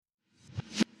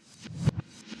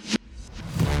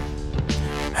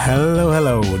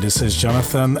Hello. This is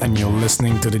Jonathan, and you're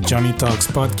listening to the Johnny Talks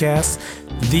podcast,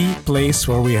 the place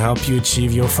where we help you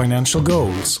achieve your financial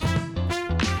goals.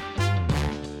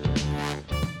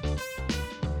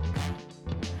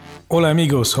 Hola,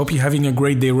 amigos. Hope you're having a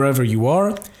great day wherever you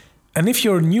are. And if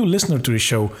you're a new listener to the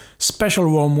show,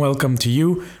 special warm welcome to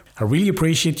you. I really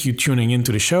appreciate you tuning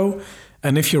into the show.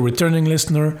 And if you're a returning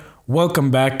listener,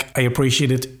 welcome back. I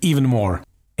appreciate it even more.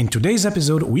 In today's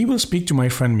episode, we will speak to my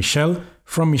friend Michelle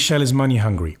from Michelle is Money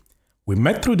Hungry. We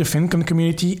met through the FinCon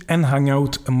community and hang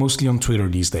out mostly on Twitter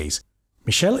these days.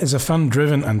 Michelle is a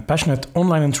fun-driven and passionate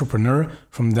online entrepreneur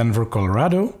from Denver,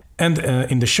 Colorado. And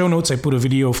in the show notes, I put a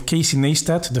video of Casey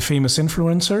Neistat, the famous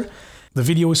influencer. The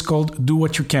video is called Do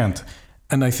What You Can't.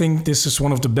 And I think this is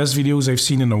one of the best videos I've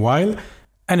seen in a while.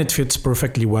 And it fits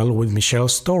perfectly well with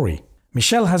Michelle's story.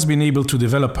 Michelle has been able to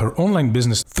develop her online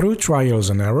business through trials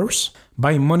and errors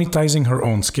by monetizing her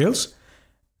own skills.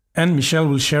 And Michelle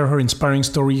will share her inspiring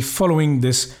story following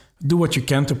this Do What You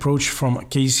Can't approach from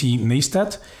Casey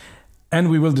Neistat. And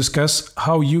we will discuss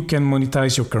how you can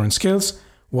monetize your current skills,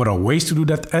 what are ways to do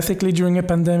that ethically during a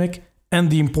pandemic, and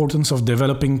the importance of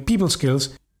developing people skills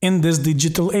in this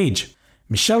digital age.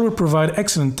 Michelle will provide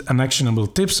excellent and actionable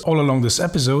tips all along this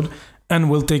episode and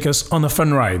will take us on a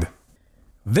fun ride.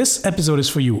 This episode is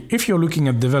for you if you're looking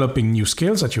at developing new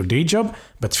skills at your day job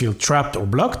but feel trapped or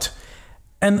blocked,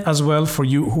 and as well for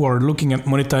you who are looking at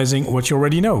monetizing what you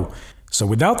already know. So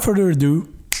without further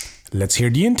ado, let's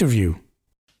hear the interview.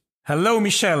 Hello,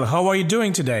 Michelle. How are you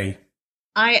doing today?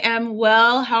 I am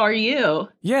well. How are you?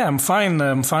 Yeah, I'm fine.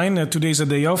 Today's a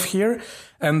day off here,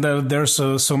 and there's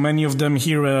so many of them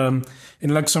here in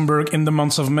Luxembourg in the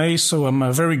month of May, so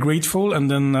I'm very grateful. And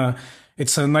then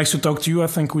it's nice to talk to you. I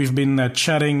think we've been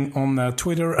chatting on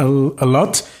Twitter a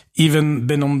lot, even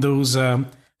been on those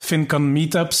FinCon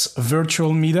meetups,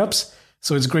 virtual meetups.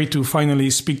 So it's great to finally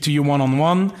speak to you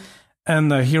one-on-one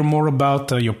and hear more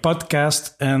about your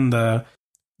podcast and the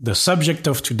subject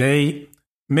of today,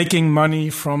 making money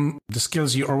from the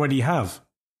skills you already have.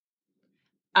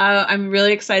 I'm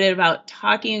really excited about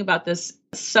talking about this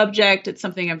subject. It's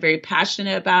something I'm very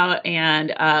passionate about,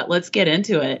 and let's get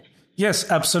into it.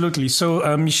 Yes, absolutely.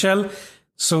 So, Michelle,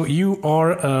 so you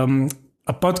are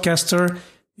a podcaster.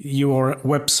 Your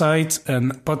website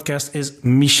and podcast is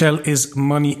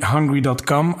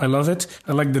micheleismoneyhungry.com. I love it.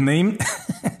 I like the name.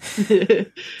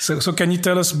 So can you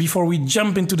tell us, before we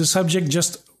jump into the subject,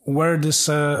 just where this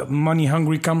money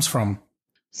hungry comes from?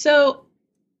 So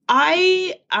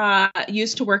I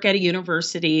used to work at a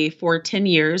university for 10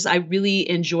 years. I really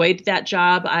enjoyed that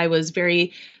job. I was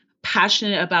very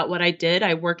passionate about what I did.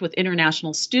 I worked with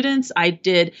international students. I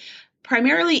did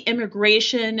primarily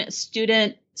immigration,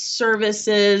 student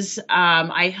services.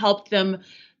 I helped the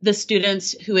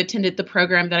students who attended the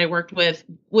program that I worked with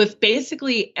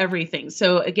basically everything.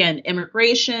 So again,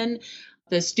 immigration,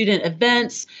 the student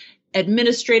events,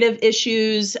 administrative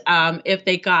issues, if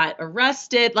they got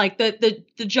arrested, like the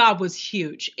job was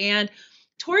huge. And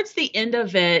towards the end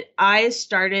of it, I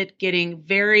started getting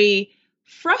very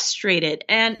frustrated.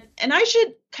 And I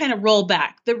should kind of roll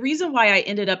back. The reason why I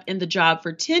ended up in the job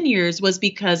for 10 years was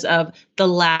because of the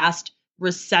last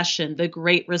recession, the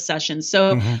Great Recession.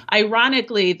 So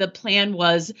ironically, the plan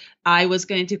was I was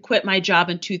going to quit my job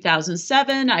in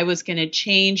 2007. I was going to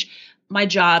change my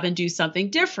job and do something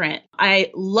different.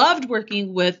 I loved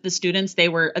working with the students. They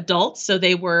were adults, so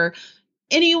they were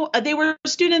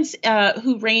students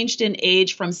who ranged in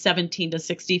age from 17 to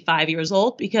 65 years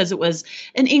old, because it was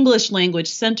an English language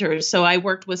center. So I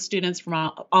worked with students from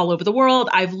all over the world.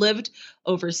 I've lived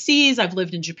overseas. I've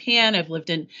lived in Japan. I've lived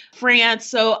in France.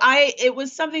 So it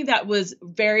was something that was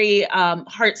very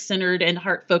heart-centered and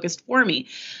heart-focused for me.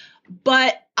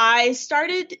 But I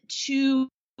started to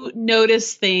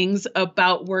notice things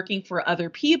about working for other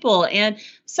people. And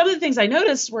some of the things I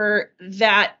noticed were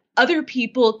that other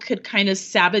people could kind of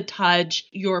sabotage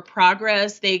your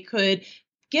progress. They could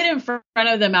get in front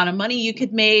of the amount of money you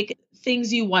could make,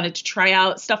 things you wanted to try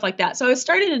out, stuff like that. So I was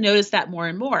starting to notice that more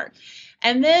and more.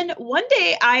 And then one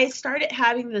day I started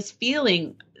having this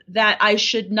feeling that I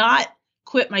should not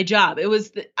quit my job. It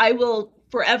was I will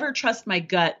forever trust my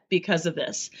gut because of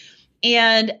this.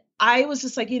 And I was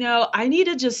just like, I need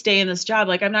to just stay in this job.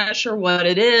 Like, I'm not sure what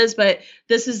it is, but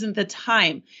this isn't the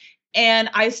time. And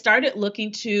I started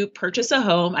looking to purchase a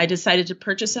home. I decided to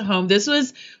purchase a home. This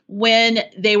was when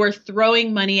they were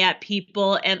throwing money at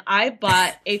people, and I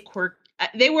bought a quirk.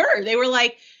 They were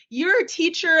like, you're a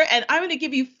teacher and I'm going to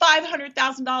give you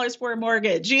 $500,000 for a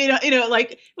mortgage.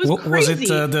 Like, it was crazy.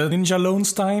 Was it the Ninja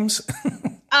Loans times?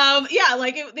 Yeah,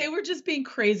 like they were just being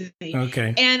crazy.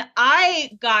 Okay. And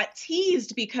I got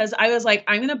teased because I was like,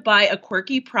 I'm going to buy a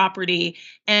quirky property.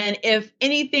 And if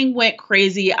anything went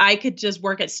crazy, I could just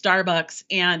work at Starbucks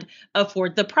and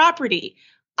afford the property.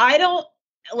 I don't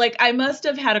like, I must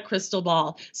have had a crystal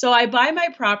ball. So I buy my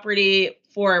property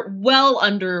for well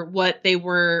under what they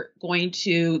were going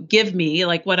to give me,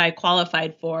 like what I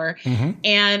qualified for. Mm-hmm.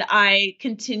 And I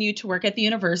continue to work at the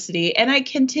university and I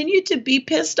continue to be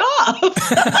pissed off.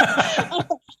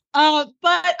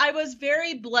 But I was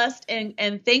very blessed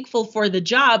and thankful for the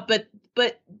job. But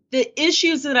the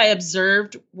issues that I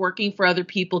observed working for other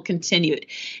people continued.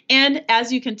 And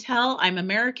as you can tell, I'm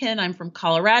American. I'm from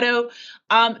Colorado.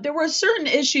 There were certain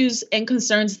issues and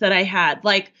concerns that I had,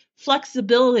 like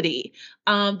flexibility,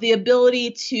 the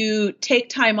ability to take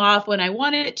time off when I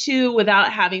wanted to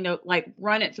without having to like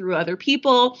run it through other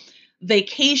people,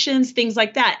 vacations, things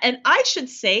like that. And I should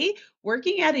say,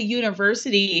 working at a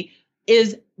university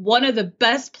is one of the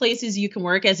best places you can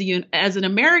work as an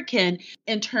American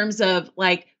in terms of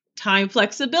like time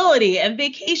flexibility and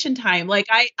vacation time. Like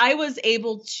I was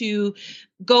able to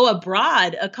go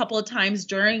abroad a couple of times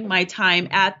during my time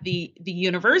at the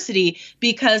university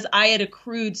because I had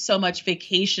accrued so much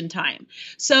vacation time.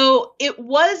 So it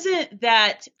wasn't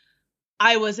that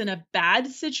I was in a bad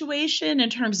situation in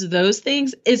terms of those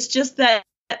things. It's just that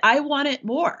I wanted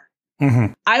more.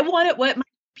 Mm-hmm. I wanted what my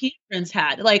parents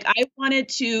had. Like I wanted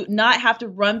to not have to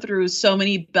run through so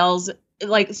many bells,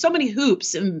 like so many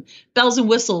hoops and bells and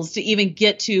whistles to even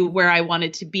get to where I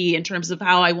wanted to be in terms of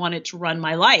how I wanted to run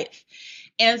my life.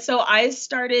 And so I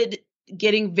started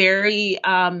getting very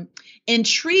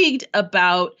intrigued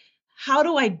about how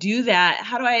do I do that?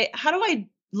 How do I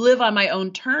live on my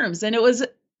own terms? And it was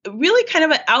really kind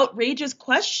of an outrageous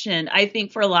question, I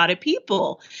think, for a lot of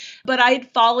people. But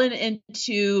I'd fallen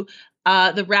into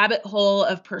the rabbit hole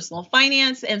of personal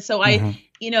finance. And so I,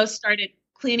 started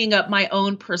cleaning up my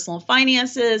own personal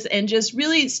finances and just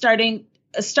really started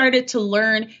to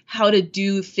learn how to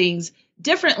do things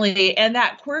differently. And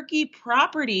that quirky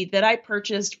property that I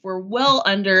purchased for well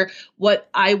under what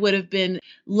I would have been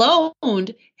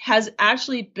loaned has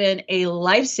actually been a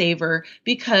lifesaver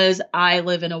because I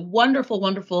live in a wonderful,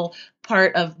 wonderful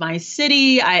part of my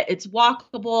city. It's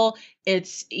walkable.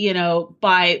 It's,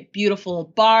 by beautiful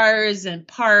bars and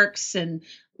parks and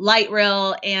light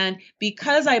rail. And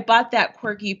because I bought that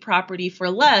quirky property for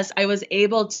less, I was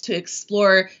able to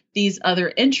explore these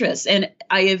other interests. And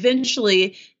I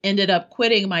eventually ended up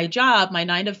quitting my job, my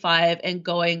 9 to 5, and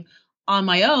going on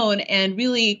my own and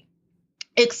really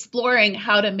exploring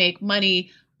how to make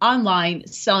money online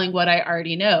selling what I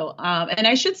already know. And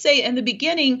I should say in the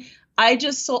beginning, I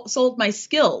just sold my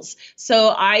skills. So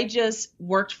I just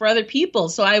worked for other people.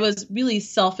 So I was really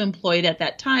self-employed at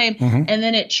that time. Mm-hmm. And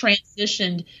then it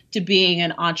transitioned to being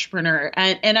an entrepreneur.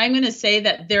 And I'm going to say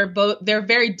that they're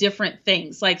very different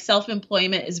things. Like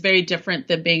self-employment is very different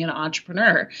than being an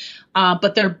entrepreneur.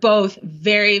 But they're both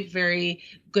very, very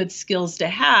good skills to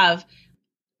have,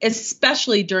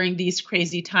 especially during these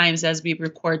crazy times as we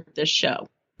record this show.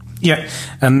 Yeah,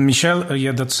 and Michelle,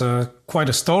 that's quite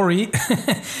a story.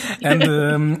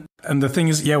 And the thing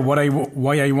is,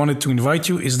 why I wanted to invite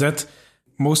you is that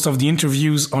most of the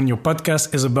interviews on your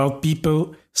podcast is about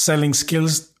people selling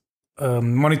skills,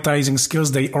 monetizing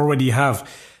skills they already have.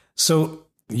 So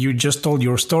you just told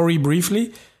your story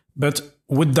briefly, but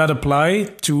would that apply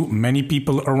to many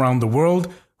people around the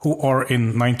world who are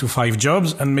in 9 to 5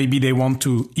 jobs and maybe they want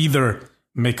to either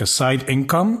make a side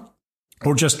income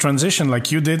or just transition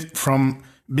like you did from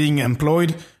being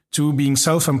employed to being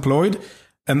self-employed?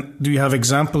 And do you have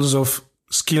examples of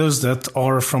skills that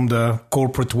are from the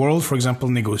corporate world, for example,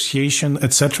 negotiation,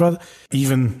 etc.,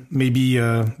 even maybe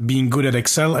being good at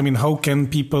Excel? I mean, how can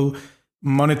people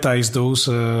monetize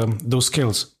those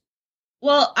skills?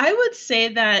 Well, I would say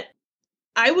that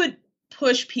I would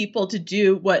push people to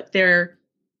do what they're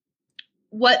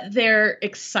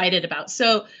excited about.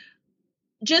 So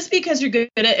just because you're good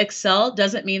at Excel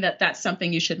doesn't mean that that's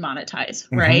something you should monetize,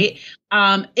 mm-hmm. right?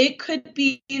 It could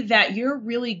be that you're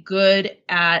really good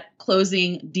at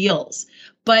closing deals,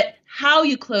 but how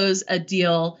you close a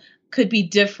deal could be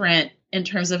different in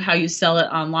terms of how you sell it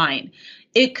online.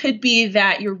 It could be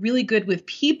that you're really good with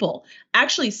people.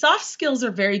 Actually, soft skills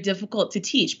are very difficult to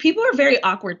teach. People are very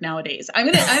awkward nowadays.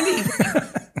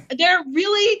 they're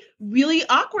really, really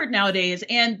awkward nowadays.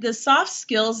 And the soft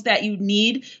skills that you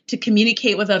need to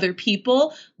communicate with other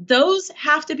people, those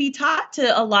have to be taught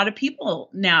to a lot of people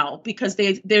now because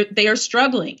they are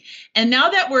struggling. And now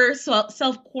that we're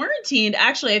self quarantined,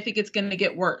 actually, I think it's going to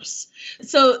get worse.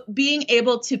 So being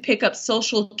able to pick up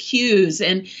social cues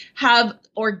and have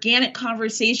organic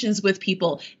conversations with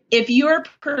people. If you're a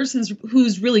person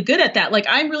who's really good at that, like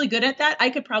I'm really good at that, I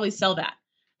could probably sell that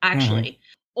actually.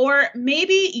 Or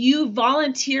maybe you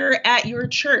volunteer at your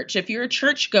church if you're a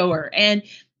churchgoer, and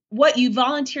what you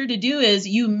volunteer to do is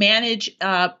you manage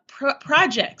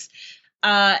projects.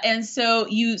 And so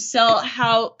you sell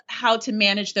how to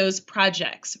manage those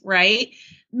projects, right?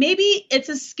 Maybe it's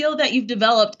a skill that you've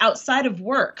developed outside of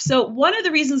work. So one of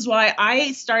the reasons why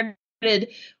I started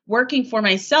working for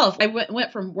myself, I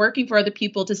went from working for other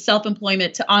people to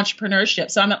self-employment to entrepreneurship.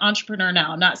 So I'm an entrepreneur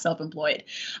now. I'm not self-employed.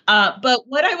 But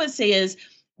what I would say is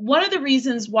one of the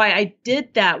reasons why I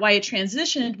did that, why I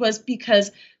transitioned, was because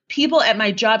people at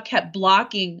my job kept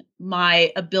blocking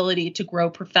my ability to grow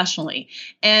professionally.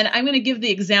 And I'm going to give the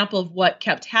example of what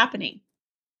kept happening.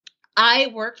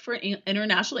 I worked for an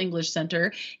International English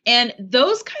Center, and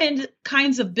those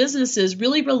kinds of businesses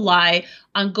really rely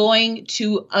on going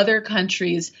to other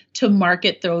countries to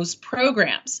market those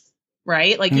programs,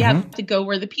 right? Like you have to go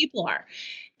where the people are.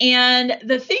 And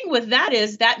the thing with that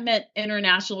is that meant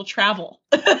international travel.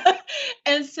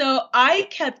 And so I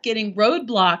kept getting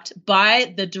roadblocked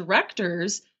by the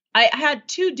directors. I had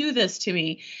to do this to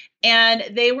me. And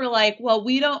they were like, well,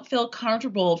 we don't feel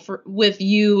comfortable with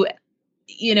you,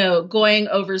 going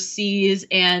overseas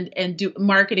and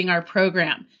marketing our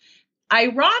program.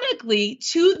 Ironically,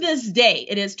 to this day,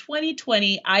 it is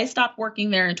 2020. I stopped working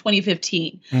there in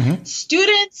 2015.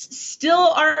 Students still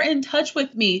are in touch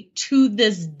with me to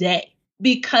this day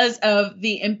because of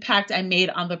the impact I made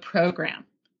on the program.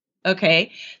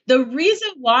 Okay. The reason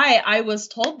why I was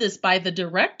told this by the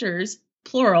directors,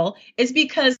 plural, is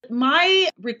because my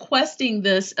requesting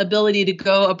this ability to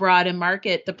go abroad and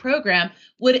market the program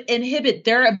would inhibit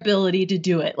their ability to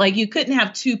do it. Like you couldn't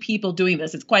have two people doing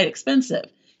this. It's quite expensive.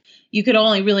 You could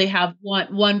only really have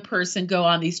one person go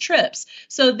on these trips.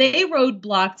 So they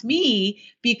roadblocked me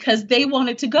because they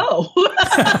wanted to go,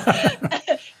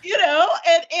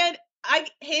 and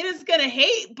hate is going to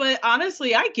hate, but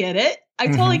honestly, I get it. I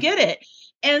totally get it.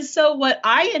 And so what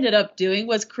I ended up doing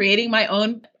was creating my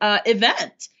own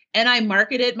event. And I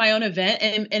marketed my own event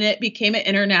and it became an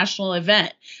international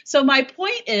event. So my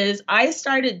point is I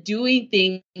started doing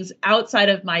things outside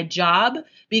of my job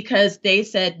because they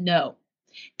said no.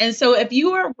 And so if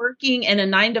you are working in a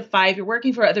 9-to-5, you're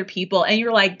working for other people and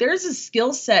you're like, there's a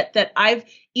skill set that I've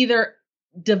either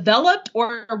developed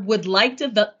or would like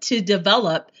to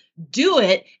develop, do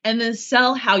it and then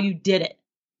sell how you did it.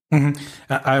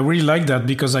 I really like that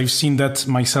because I've seen that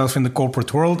myself in the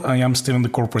corporate world. I am still in the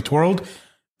corporate world.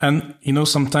 And,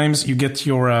 sometimes you get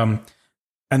your N+1,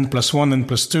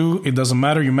 N+2. It doesn't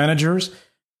matter, your managers.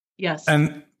 Yes.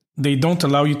 And they don't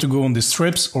allow you to go on these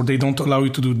trips or they don't allow you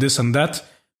to do this and that.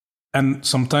 And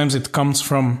sometimes it comes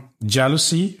from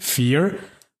jealousy, fear,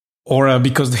 or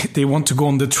because they want to go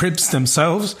on the trips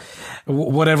themselves,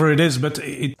 whatever it is. But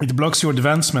it blocks your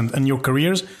advancement and your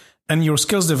careers and your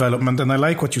skills development. And I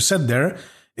like what you said there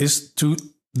is to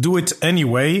do it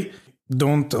anyway.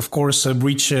 Don't, of course,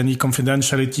 breach any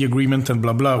confidentiality agreement and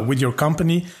blah, blah with your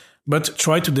company, but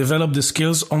try to develop the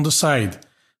skills on the side.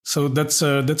 So that's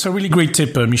a really great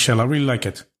tip, Michelle. I really like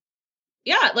it.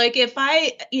 Yeah, like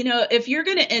if you're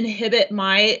going to inhibit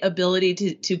my ability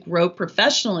to grow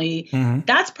professionally,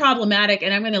 that's problematic.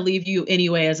 And I'm going to leave you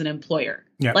anyway as an employer.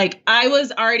 Yeah. Like I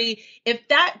was already, if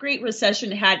that Great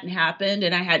Recession hadn't happened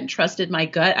and I hadn't trusted my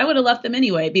gut, I would have left them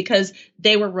anyway because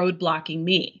they were roadblocking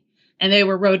me. And they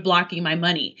were roadblocking my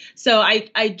money. So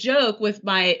I joke with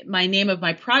my name of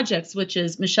my projects, which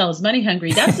is Michelle is Money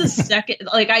Hungry. That's the second,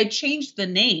 like I changed the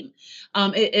name.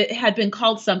 It had been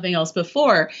called something else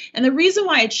before. And the reason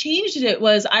why I changed it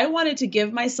was I wanted to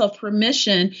give myself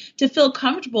permission to feel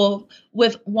comfortable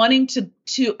with wanting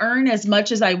to earn as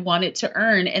much as I wanted to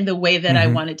earn in the way that I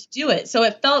wanted to do it. So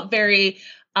it felt very,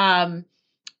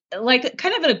 like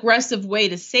kind of an aggressive way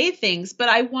to say things, but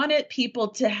I wanted people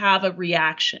to have a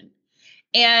reaction.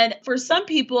 And for some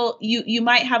people, you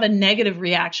might have a negative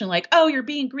reaction like, oh, you're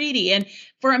being greedy. And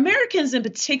for Americans in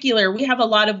particular, we have a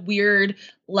lot of weird,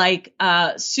 like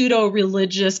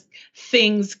pseudo-religious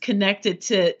things connected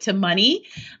to money.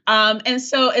 And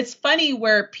so it's funny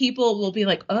where people will be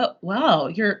like, oh, wow,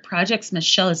 your project's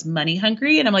Michelle is money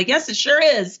hungry. And I'm like, yes, it sure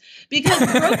is. Because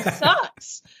broke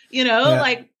sucks,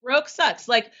 like broke sucks.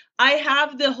 Like I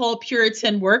have the whole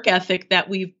Puritan work ethic that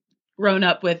we've grown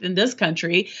up with in this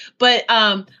country. But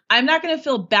I'm not going to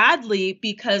feel badly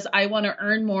because I want to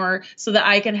earn more so that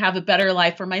I can have a better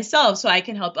life for myself, so I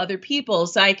can help other people,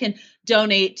 so I can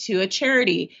donate to a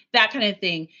charity, that kind of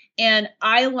thing. And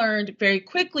I learned very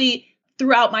quickly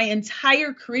throughout my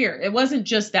entire career. It wasn't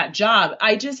just that job.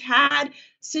 I just had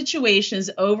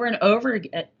situations over and over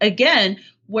again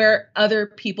where other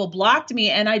people blocked me.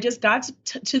 And I just got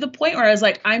to the point where I was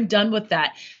like, I'm done with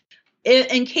that.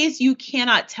 In case you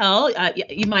cannot tell,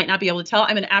 you might not be able to tell,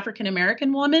 I'm an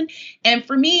African-American woman. And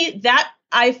for me, that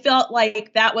I felt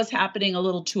like that was happening a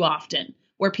little too often,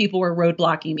 where people were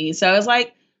roadblocking me. So I was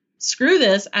like, screw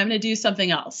this, I'm going to do something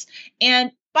else.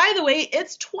 And by the way,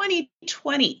 it's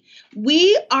 2020.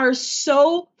 We are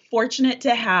so fortunate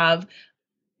to have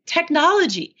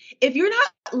technology. If you're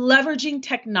not leveraging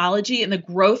technology and the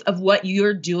growth of what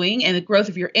you're doing and the growth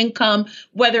of your income,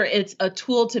 whether it's a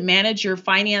tool to manage your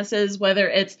finances, whether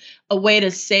it's a way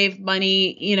to save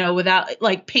money, without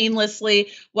like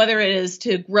painlessly, whether it is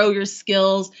to grow your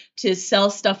skills, to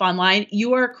sell stuff online,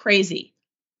 you are crazy.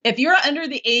 If you're under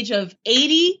the age of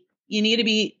 80, you need to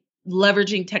be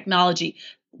leveraging technology.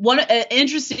 One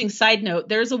interesting side note,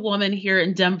 there's a woman here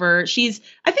in Denver. I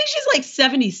think she's like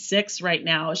 76 right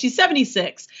now. She's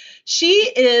 76. She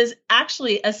is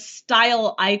actually a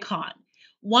style icon.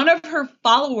 One of her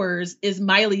followers is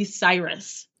Miley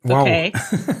Cyrus. Wow. Okay.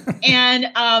 And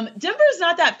Denver is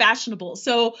not that fashionable.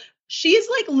 So she's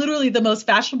like literally the most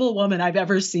fashionable woman I've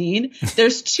ever seen.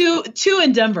 There's two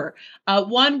in Denver.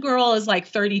 One girl is like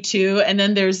 32, and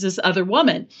then there's this other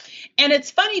woman. And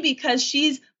it's funny because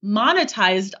she's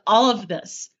monetized all of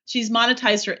this. She's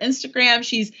monetized her Instagram.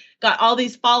 She's got all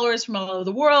these followers from all over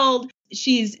the world.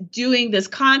 She's doing this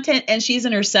content, and she's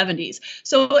in her 70s.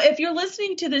 So if you're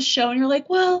listening to this show and you're like,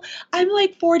 well, I'm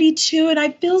like 42 and I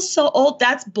feel so old,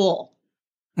 that's bull.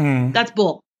 That's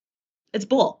bull. It's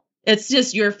bull. It's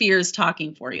just your fears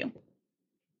talking for you.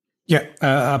 Yeah,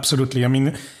 absolutely. I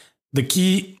mean, the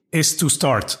key is to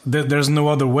start. There's no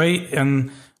other way.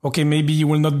 And okay, maybe you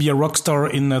will not be a rock star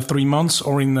in 3 months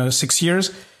or in 6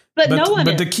 years. But no one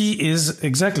But is. the key is,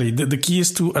 exactly, the key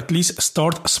is to at least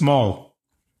start small.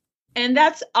 And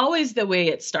that's always the way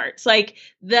it starts. Like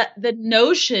the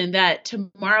notion that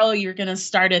tomorrow you're going to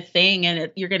start a thing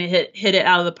and you're going to hit it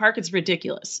out of the park, it's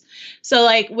ridiculous. So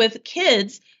like with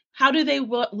kids, how do they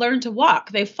learn to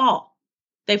walk? They fall.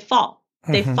 They fall.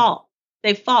 They fall.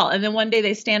 They fall. And then one day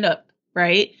they stand up,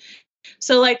 right?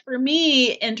 So like for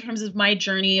me, in terms of my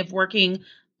journey of working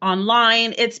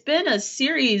online, it's been a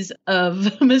series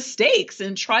of mistakes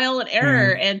and trial and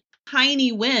error and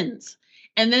tiny wins.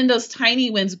 And then those tiny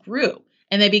wins grew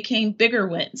and they became bigger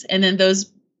wins. And then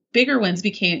those bigger wins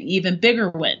became even bigger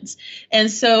wins. And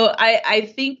so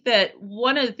I think that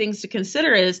one of the things to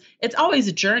consider is it's always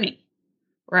a journey,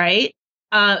 right?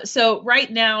 So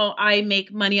right now I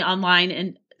make money online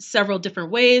in several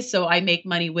different ways. So I make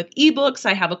money with ebooks.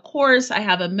 I have a course. I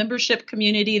have a membership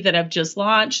community that I've just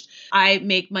launched. I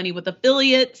make money with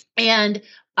affiliates and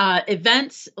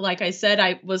events. Like I said,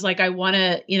 I was like, I want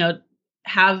to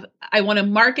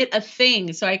market a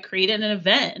thing. So I created an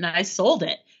event and I sold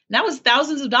it. And that was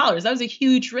thousands of dollars. That was a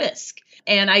huge risk.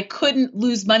 And I couldn't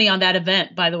lose money on that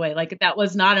event, by the way. Like that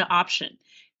was not an option.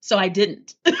 So I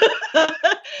didn't.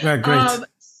 Yeah, great.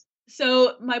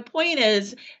 So my point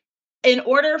is, in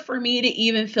order for me to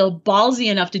even feel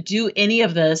ballsy enough to do any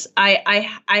of this, I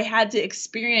had to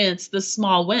experience the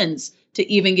small wins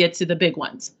to even get to the big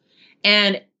ones.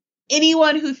 And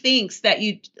anyone who thinks that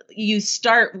you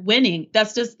start winning,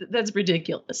 that's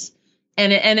ridiculous.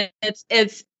 And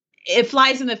it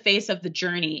flies in the face of the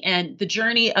journey and the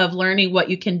journey of learning what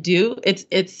you can do.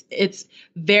 It's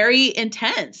very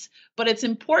intense, but it's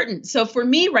important. So for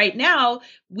me right now,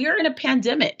 we're in a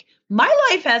pandemic. My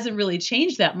life hasn't really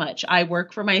changed that much. I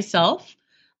work for myself.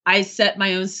 I set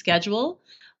my own schedule.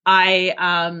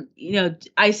 I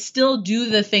still do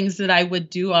the things that I would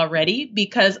do already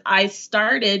because I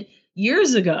started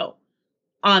years ago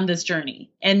on this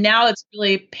journey. And now it's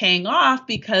really paying off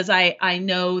because I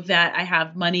know that I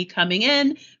have money coming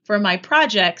in for my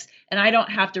projects and I don't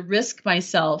have to risk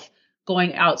myself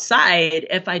going outside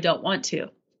if I don't want to.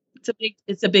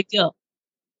 It's a big deal.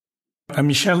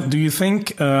 Michelle, do you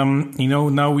think,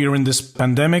 now we're in this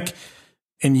pandemic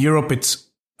in Europe, it's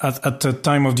at the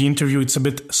time of the interview, it's a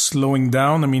bit slowing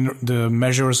down. I mean, the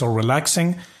measures are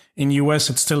relaxing. In US,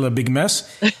 it's still a big mess.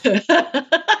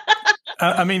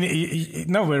 I mean,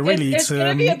 no, really, it's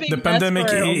the pandemic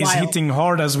is hitting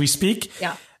hard as we speak.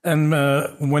 Yeah. And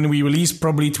when we release,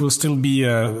 probably it will still be,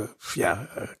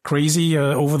 crazy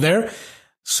over there.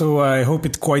 So I hope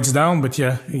it quiets down, but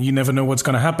yeah, you never know what's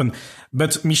going to happen.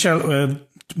 But Michelle,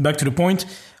 back to the point.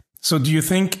 So do you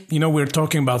think, we're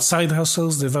talking about side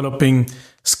hustles, developing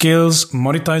skills,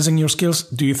 monetizing your skills.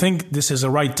 Do you think this is the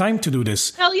right time to do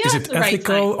this? Hell yeah, Is it's it the right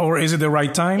ethical time. or is it the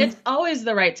right time? It's always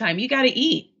the right time. You got to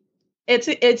eat.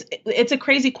 It's a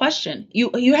crazy question.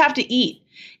 You have to eat.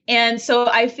 And so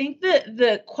I think that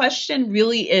the question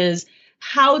really is,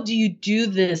 how do you do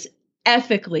this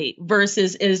ethically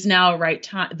versus is now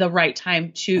the right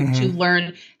time to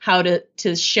learn how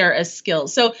to share a skill.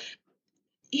 So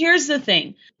here's the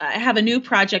thing. I have a new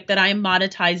project that I'm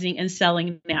monetizing and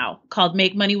selling now called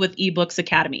Make Money with eBooks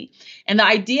Academy. And the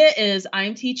idea is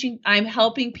I'm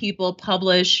helping people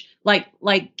publish,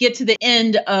 like get to the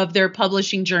end of their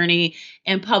publishing journey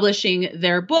and publishing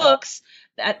their books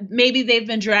that maybe they've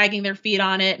been dragging their feet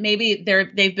on it. Maybe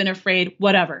they've been afraid,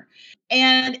 whatever.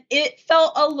 And it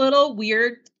felt a little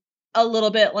weird, a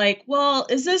little bit like, well,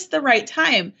 is this the right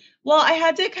time? Well, I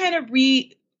had to kind of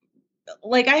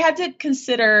I had to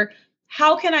consider,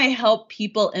 how can I help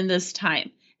people in this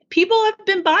time? People have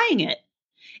been buying it.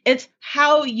 It's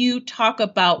how you talk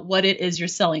about what it is you're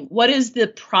selling. What is the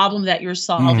problem that you're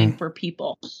solving for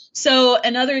people? So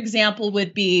another example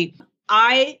would be,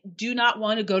 I do not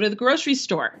want to go to the grocery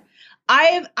store.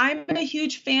 I'm a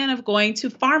huge fan of going to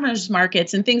farmers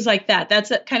markets and things like that. That's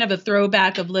kind of a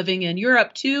throwback of living in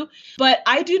Europe too. But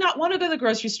I do not want to go to the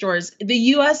grocery stores. The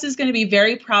U.S. is going to be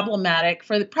very problematic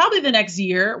for probably the next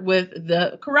year with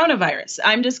the coronavirus.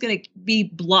 I'm just going to be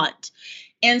blunt.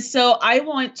 And so I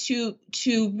want to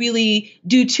really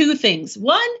do two things.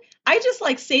 One, I just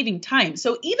like saving time.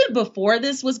 So even before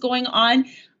this was going on,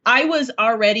 I was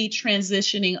already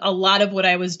transitioning a lot of what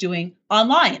I was doing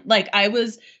online. Like I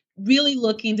was really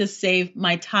looking to save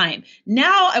my time.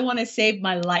 Now I want to save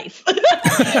my life.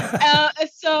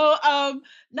 So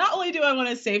not only do I want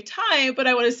to save time, but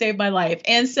I want to save my life.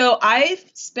 And so I've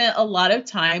spent a lot of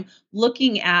time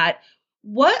looking at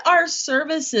what are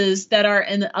services that are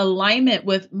in alignment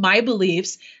with my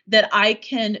beliefs that I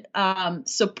can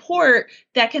support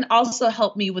that can also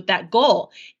help me with that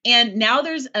goal. And now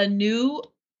there's a new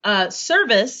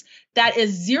service that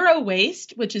is zero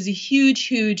waste, which is a huge,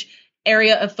 huge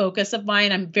area of focus of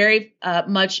mine. I'm very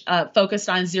much focused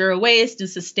on zero waste and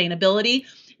sustainability.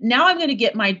 Now I'm going to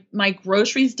get my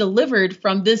groceries delivered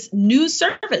from this new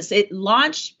service. It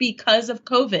launched because of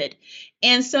COVID.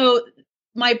 And so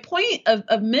my point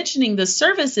of mentioning the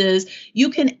service is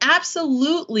you can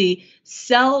absolutely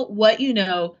sell what you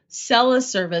know, sell a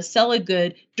service, sell a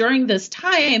good during this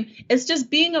time. It's just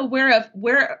being aware of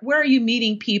where are you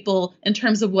meeting people in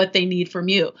terms of what they need from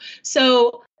you.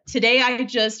 So today,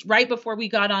 right before we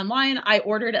got online, I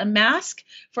ordered a mask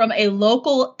from a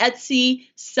local Etsy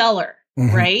seller,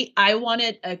 right? I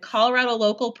wanted a Colorado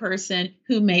local person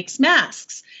who makes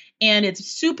masks. And it's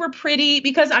super pretty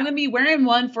because I'm going to be wearing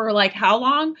one for like how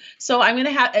long? So I'm going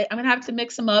to have to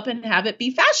mix them up and have it be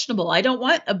fashionable. I don't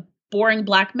want a boring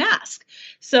black mask.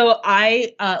 So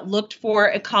I looked for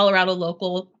a Colorado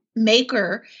local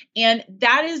maker, and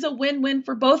that is a win-win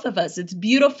for both of us. It's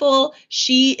beautiful.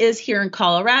 She is here in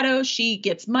Colorado. She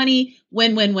gets money.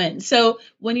 Win-win-win. So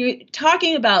when you're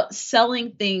talking about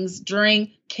selling things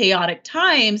during chaotic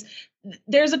times,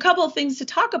 there's a couple of things to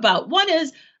talk about. One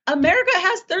is America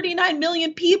has 39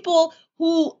 million people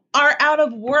who are out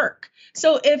of work.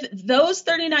 So if those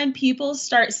 39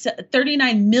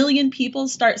 million people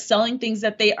start selling things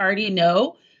that they already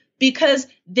know, because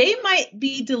they might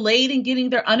be delayed in getting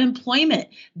their unemployment,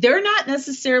 they're not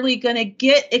necessarily going to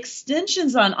get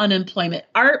extensions on unemployment.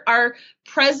 Our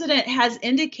president has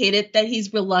indicated that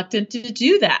he's reluctant to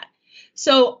do that.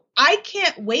 So I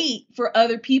can't wait for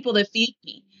other people to feed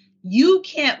me. You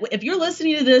can't, if you're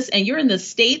listening to this and you're in the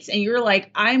States and you're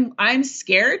like, I'm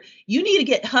scared, you need to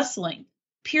get hustling,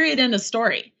 period, end of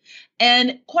story.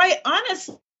 And quite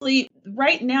honestly,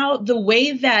 right now, the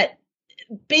way that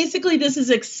basically this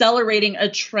is accelerating a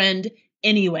trend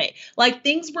anyway, like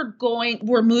things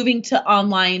we're moving to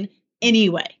online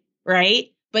anyway,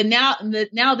 right? But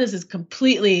now this is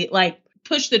completely like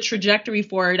push the trajectory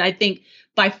forward, I think,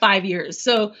 by 5 years.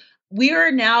 So we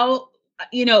are now,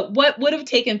 what would have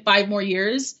taken 5 more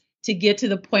years to get to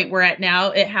the point we're at now,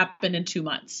 it happened in 2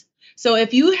 months. So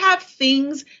if you have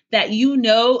things that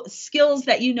skills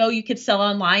that you could sell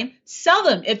online, sell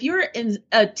them. If you're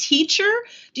a teacher,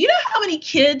 do you know how many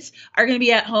kids are going to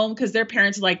be at home because their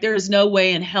parents are like, there is no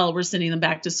way in hell we're sending them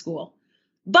back to school.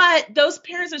 But those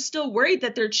parents are still worried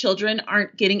that their children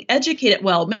aren't getting educated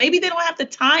well. Maybe they don't have the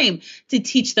time to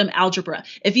teach them algebra.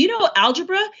 If you know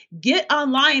algebra, get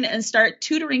online and start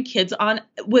tutoring kids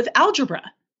with algebra,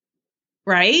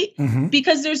 right?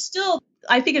 Because there's still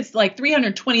I think it's like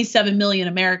 327 million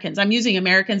Americans. I'm using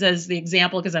Americans as the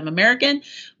example because I'm American.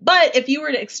 But if you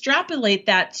were to extrapolate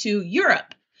that to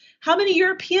Europe, how many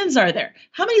Europeans are there?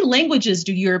 How many languages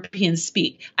do Europeans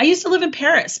speak? I used to live in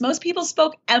Paris. Most people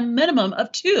spoke a minimum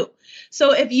of 2.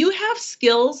 So if you have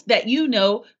skills that you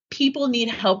know people need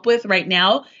help with right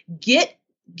now, get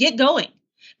going.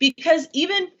 Because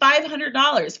even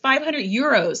 $500, 500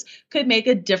 euros could make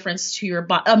a difference to your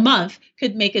a month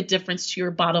could make a difference to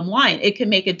your bottom line. It can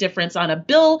make a difference on a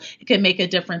bill. It can make a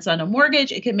difference on a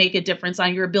mortgage. It can make a difference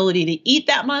on your ability to eat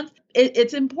that month.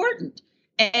 It's important.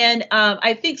 And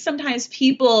I think sometimes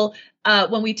people,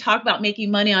 when we talk about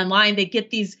making money online, they get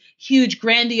these huge,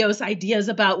 grandiose ideas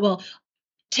about, well,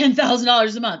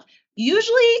 $10,000 a month.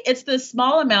 Usually it's the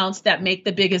small amounts that make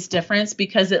the biggest difference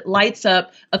because it lights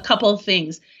up a couple of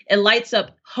things. It lights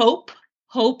up hope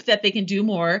that they can do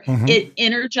more. Mm-hmm. It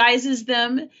energizes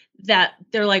them that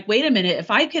they're like, wait a minute,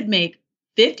 if I could make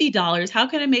 $50, how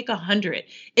can I make 100?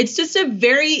 It's just a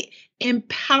very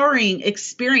empowering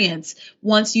experience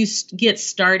once you get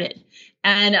started.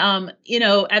 And,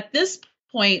 at this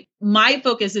point, my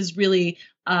focus is really,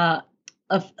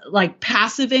 of like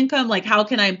passive income, like how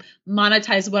can I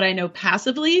monetize what I know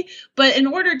passively? But in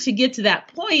order to get to that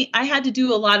point, I had to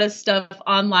do a lot of stuff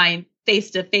online,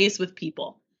 face to face with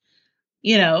people,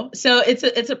 so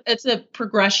it's a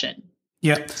progression.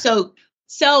 Yeah. So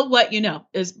sell what you know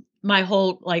is my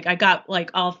whole, like, I got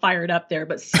like all fired up there,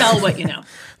 but sell what you know.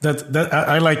 that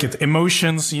I like it.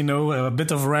 Emotions, a bit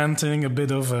of ranting, a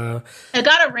bit of. I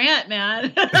got a rant,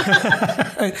 man.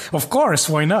 Of course,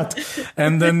 why not?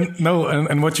 And then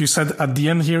and what you said at the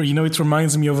end here, it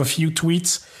reminds me of a few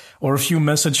tweets or a few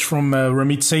messages from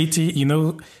Ramit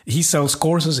Sethi. He sells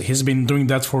courses. He's been doing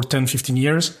that for 10, 15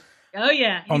 years. Oh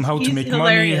yeah, on how to make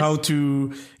hilarious. money, how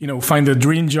to find a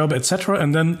dream job, etc.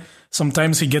 And then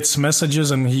sometimes he gets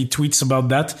messages and he tweets about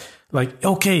that, like,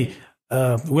 okay,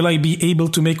 will I be able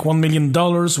to make $1 million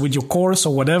with your course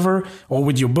or whatever, or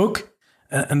with your book?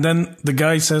 And then the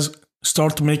guy says,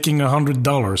 start making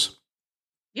 $100.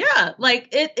 Yeah, like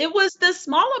it was the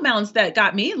small amounts that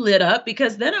got me lit up,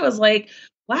 because then I was like,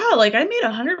 wow, like I made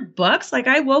 $100. Like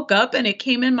I woke up and it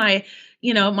came in my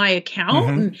my account.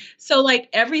 Mm-hmm. And so like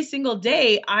every single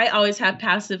day, I always have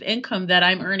passive income that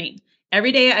I'm earning.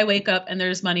 Every day I wake up and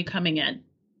there's money coming in.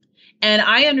 And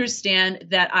I understand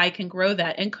that I can grow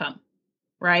that income,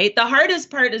 right? The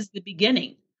hardest part is the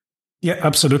beginning. Yeah,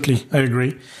 absolutely. I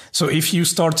agree. So if you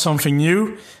start something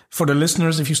new, for the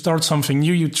listeners, if you start something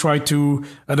new, you try to,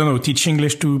 teach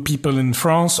English to people in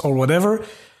France or whatever.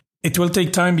 It will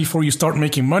take time before you start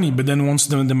making money. But then once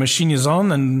the machine is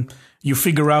on and you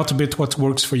figure out a bit what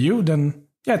works for you, then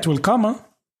it will come, huh?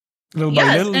 Little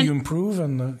by little, you improve,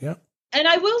 and yeah. And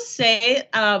I will say,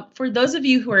 for those of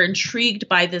you who are intrigued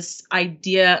by this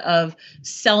idea of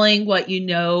selling what you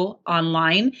know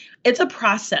online, it's a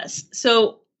process.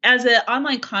 So as an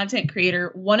online content creator,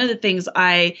 one of the things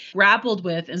I grappled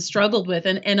with and struggled with,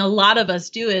 and a lot of us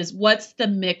do, is what's the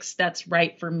mix that's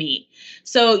right for me?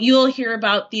 So you'll hear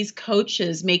about these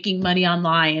coaches making money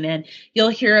online, and you'll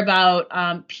hear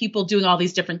about people doing all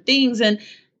these different things. And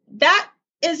that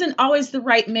isn't always the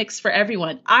right mix for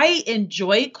everyone. I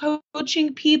enjoy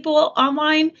coaching people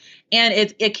online, and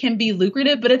it can be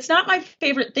lucrative, but it's not my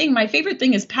favorite thing. My favorite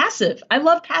thing is passive. I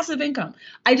love passive income.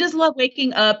 I just love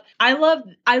waking up. I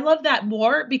love that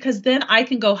more because then I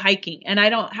can go hiking and I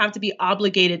don't have to be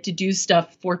obligated to do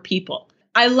stuff for people.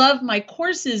 I love my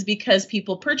courses because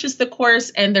people purchase the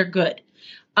course and they're good.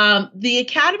 The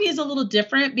academy is a little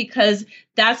different because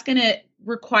that's going to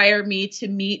require me to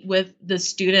meet with the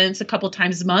students a couple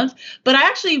times a month. But I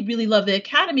actually really love the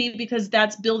academy because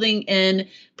that's building in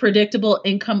predictable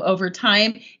income over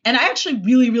time. And I actually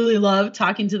really, really love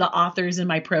talking to the authors in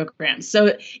my program.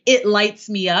 So it lights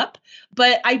me up.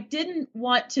 But I didn't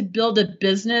want to build a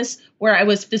business where I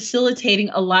was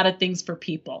facilitating a lot of things for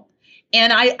people.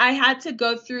 And I had to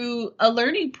go through a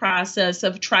learning process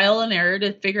of trial and error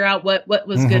to figure out what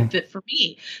was good fit for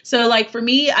me. So like for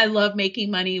me, I love making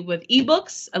money with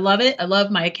ebooks. I love it. I love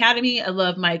my academy. I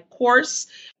love my course,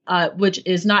 which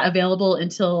is not available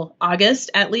until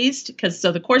August at least,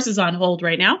 so the course is on hold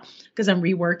right now because I'm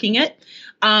reworking it.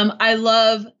 I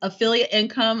love affiliate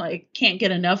income. I can't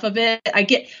get enough of it.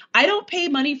 I don't pay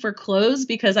money for clothes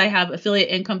because I have affiliate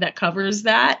income that covers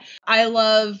that. I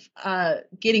love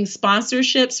getting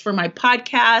sponsorships for my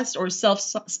podcast or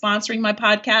self-sponsoring my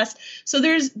podcast. So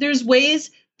there's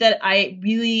ways that I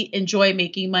really enjoy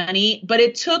making money, but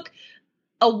it took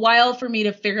a while for me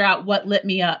to figure out what lit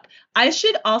me up. I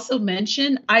should also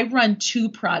mention I run 2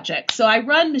 projects. So I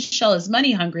run Michelle is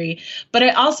Money Hungry, but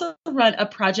I also run a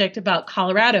project about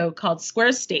Colorado called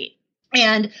Square State.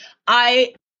 And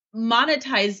I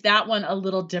monetize that one a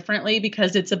little differently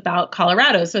because it's about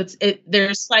Colorado. So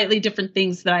there's slightly different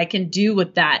things that I can do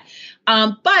with that.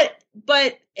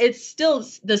 But it's still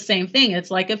the same thing. It's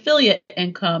like affiliate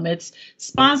income, it's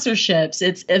sponsorships,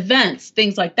 it's events,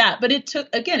 things like that. But it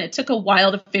took a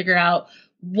while to figure out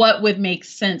what would make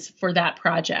sense for that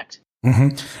project.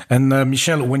 Mm-hmm. And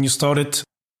Michelle, when you started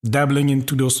dabbling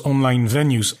into those online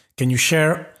venues, can you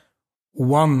share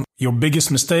your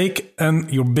biggest mistake and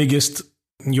your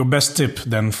best tip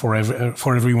then for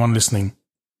everyone listening?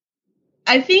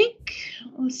 I think,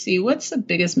 let's see, what's the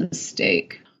biggest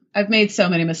mistake? I've made so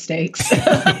many mistakes.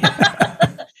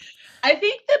 I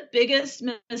think the biggest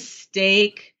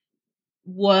mistake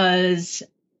was,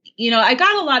 I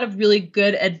got a lot of really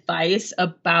good advice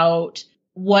about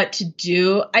what to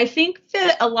do. I think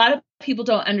that a lot of people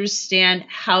don't understand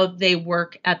how they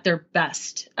work at their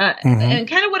best. And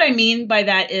kind of what I mean by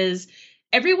that is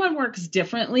everyone works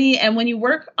differently. And when you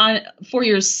work for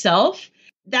yourself,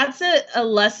 that's a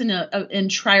lesson in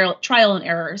trial and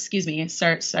error. Excuse me.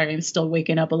 Sorry, I'm still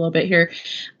waking up a little bit here.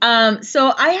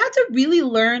 So I had to really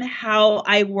learn how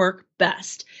I work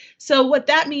best. So what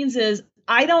that means is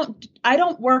I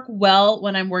don't work well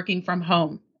when I'm working from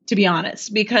home, to be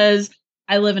honest, because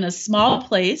I live in a small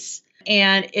place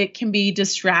and it can be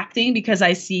distracting because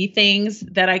I see things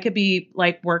that I could be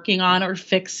like working on or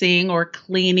fixing or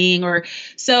cleaning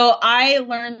so I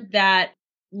learned that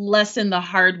lesson the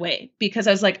hard way because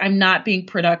I was like, I'm not being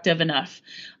productive enough.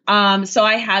 So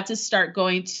I had to start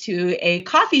going to a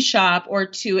coffee shop or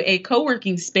to a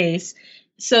co-working space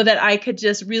so that I could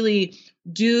just really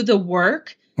do the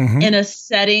work in a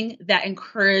setting that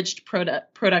encouraged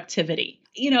productivity.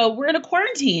 We're in a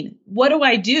quarantine. What do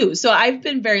I do? So I've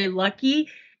been very lucky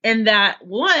in that,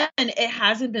 one, it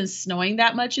hasn't been snowing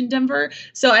that much in Denver.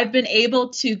 So I've been able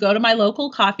to go to my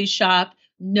local coffee shop.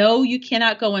 No, you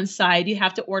cannot go inside. You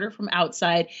have to order from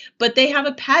outside, but they have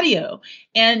a patio,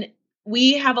 and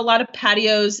we have a lot of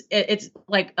patios. It's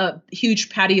like a huge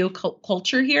patio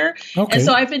culture here. Okay. And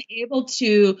so I've been able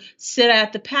to sit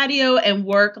at the patio and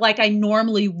work like I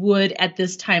normally would at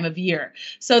this time of year.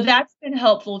 So that's been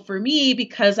helpful for me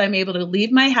because I'm able to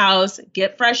leave my house,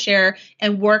 get fresh air,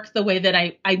 and work the way that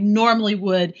I normally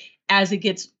would as it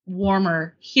gets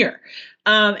warmer here.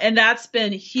 And that's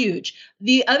been huge.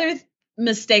 The other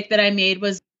mistake that I made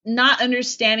was not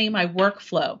understanding my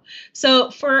workflow.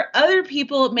 So for other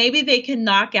people, maybe they can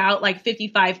knock out like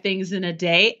 55 things in a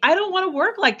day. I don't want to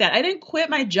work like that. I didn't quit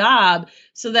my job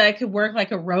so that I could work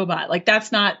like a robot. Like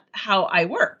that's not how I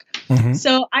work.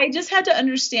 So I just had to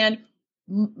understand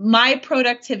my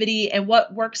productivity and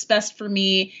what works best for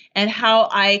me and how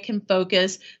I can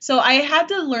focus. So I had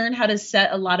to learn how to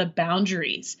set a lot of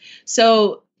boundaries.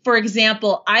 So for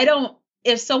example,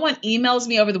 if someone emails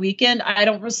me over the weekend, I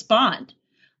don't respond.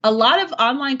 A lot of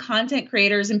online content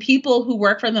creators and people who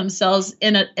work for themselves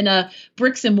in a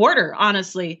bricks and mortar,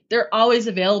 honestly, they're always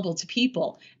available to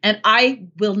people. And I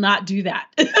will not do that.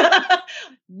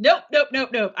 Nope.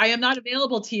 I am not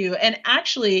available to you. And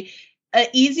actually, an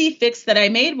easy fix that I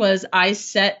made was I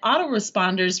set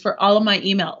autoresponders for all of my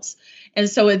emails. And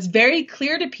so it's very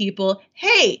clear to people,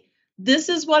 hey, this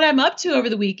is what I'm up to over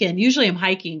the weekend. Usually I'm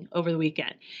hiking over the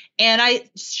weekend. And I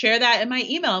share that in my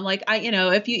email. I'm like,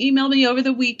 if you email me over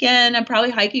the weekend, I'm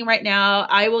probably hiking right now.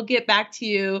 I will get back to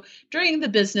you during the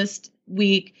business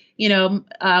week,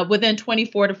 within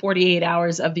 24 to 48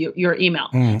 hours of your email.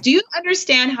 Do you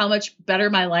understand how much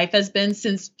better my life has been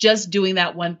since just doing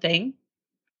that one thing?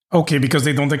 Okay, because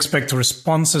they don't expect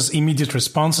immediate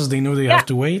responses. They know they have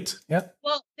to wait. Yeah.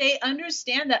 Well, they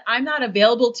understand that I'm not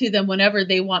available to them whenever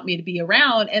they want me to be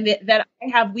around and that I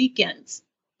have weekends,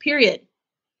 period.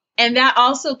 And that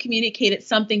also communicated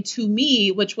something to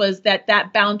me, which was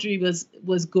that boundary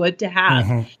was good to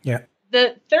have. Yeah.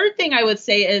 The third thing I would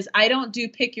say is I don't do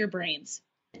pick your brains.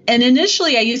 And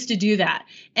initially I used to do that.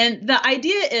 And the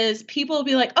idea is people will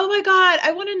be like, oh my God,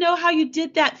 I want to know how you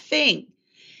did that thing.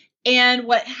 And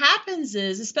what happens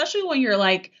is, especially when you're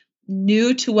like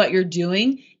new to what you're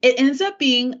doing, it ends up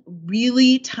being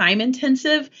really time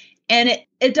intensive and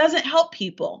it doesn't help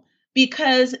people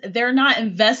because they're not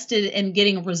invested in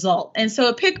getting a result. And so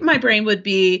a pick my brain would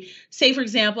be, say, for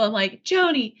example, I'm like,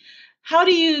 Joni, how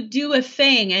do you do a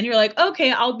thing? And you're like,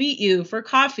 okay, I'll meet you for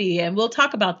coffee and we'll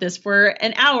talk about this for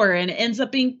an hour. And it ends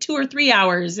up being 2 or 3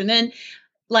 hours. And then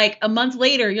like a month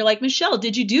later, you're like, Michelle,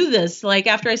 did you do this? Like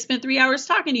after I spent 3 hours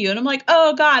talking to you. And I'm like,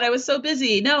 oh God, I was so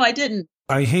busy. No, I didn't.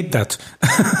 I hate that.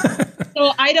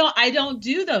 So I don't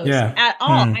do those Yeah. at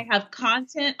all. Hmm. I have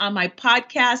content on my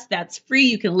podcast that's free.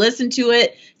 You can listen to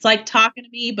it. It's like talking to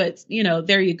me, but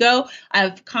there you go. I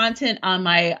have content on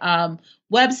my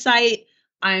website.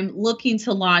 I'm looking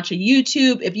to launch a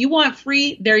YouTube. If you want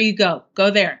free, there you go.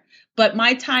 Go there. But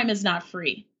my time is not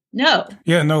free. No.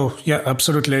 Yeah, no, yeah,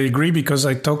 absolutely. I agree because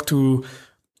I talked to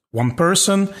one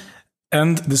person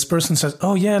and this person says,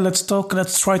 "Oh yeah, let's talk.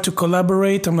 Let's try to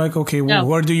collaborate." I'm like, "Okay, well, No.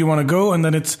 where do you want to go?" And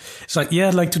then it's like, "Yeah,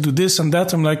 I'd like to do this and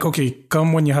that." I'm like, "Okay,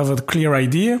 come when you have a clear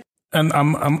idea." And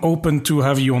I'm open to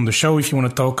have you on the show if you want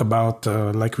to talk about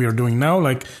like we are doing now,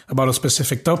 like about a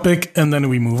specific topic, and then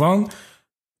we move on.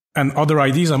 And other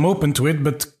ideas, I'm open to it,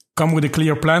 but come with a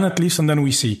clear plan at least, and then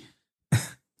we see.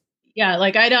 Yeah,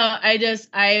 like I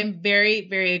am very,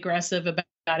 very aggressive about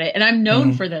it. And I'm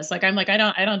known for this. Like I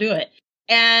don't do it.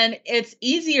 And it's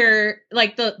easier,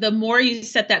 like the more you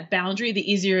set that boundary,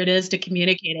 the easier it is to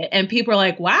communicate it. And people are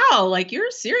like, wow, like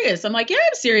you're serious. I'm like, yeah,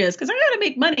 I'm serious because I gotta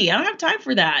make money. I don't have time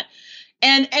for that.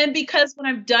 And because when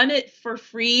I've done it for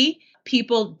free,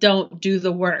 people don't do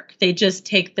the work. They just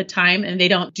take the time and they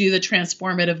don't do the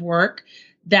transformative work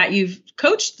that you've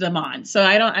coached them on. So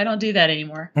I don't do that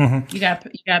anymore. You got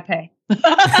to pay.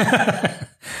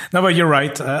 No, but you're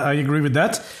right. I agree with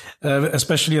that.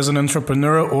 Especially as an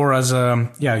entrepreneur or as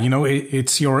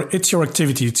it's your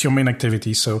activity, it's your main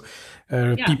activity. So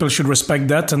people should respect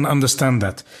that and understand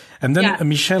that. And then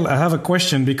Michelle, I have a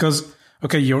question because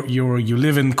okay, you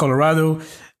live in Colorado.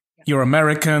 You're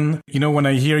American. When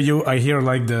I hear you, I hear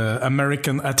like the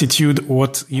American attitude.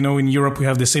 In Europe, we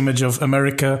have this image of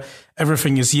America.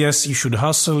 Everything is yes, you should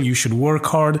hustle, you should work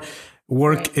hard.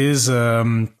 Work is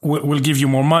will give you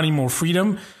more money, more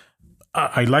freedom.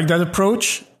 I like that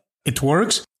approach. It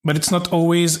works, but it's not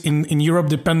always in Europe,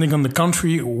 depending on the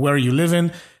country where you live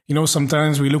in.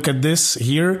 Sometimes we look at this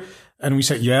here and we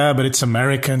say, yeah, but it's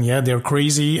American. Yeah, they're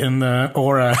crazy. And,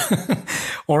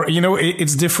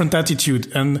 it's different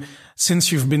attitude. And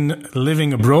since you've been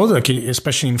living abroad, okay,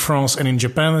 especially in France and in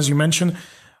Japan, as you mentioned,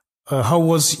 how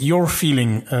was your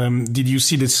feeling? Did you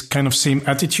see this kind of same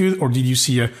attitude or did you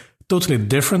see a totally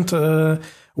different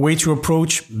way to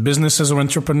approach businesses or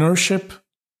entrepreneurship?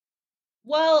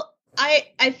 Well,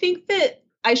 I think that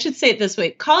I should say it this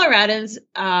way. Coloradans,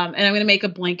 and I'm going to make a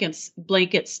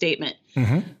blanket statement.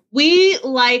 We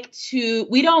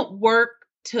don't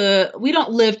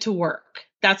live to work.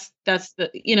 That's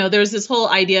there's this whole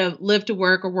idea of live to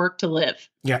work or work to live.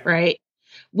 Yeah. Right.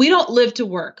 We don't live to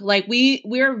work. Like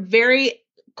we're very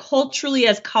culturally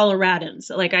as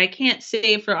Coloradans, like I can't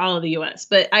say for all of the US,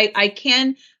 but I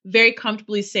can very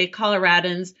comfortably say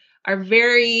Coloradans are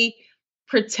very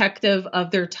protective of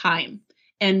their time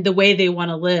and the way they want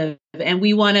to live. And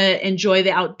we want to enjoy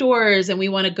the outdoors and we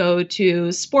want to go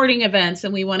to sporting events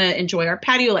and we want to enjoy our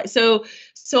patio life. So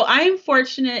I'm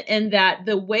fortunate in that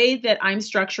the way that I'm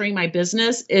structuring my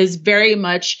business is very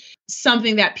much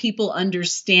something that people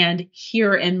understand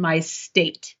here in my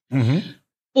state.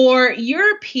 For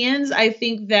Europeans, I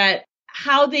think that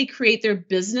how they create their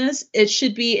business, it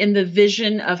should be in the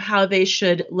vision of how they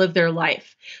should live their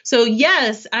life. So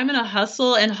yes, I'm going to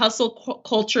hustle, and hustle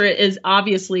culture is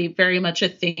obviously very much a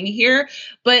thing here.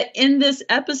 But in this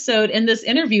episode, in this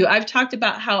interview, I've talked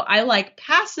about how I like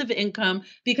passive income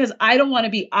because I don't want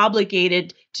to be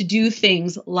obligated to do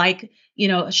things like,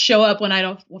 show up when I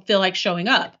don't feel like showing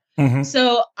up.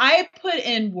 So I put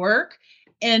in work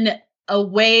in a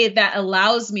way that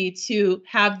allows me to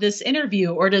have this interview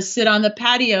or to sit on the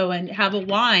patio and have a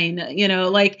wine,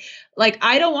 like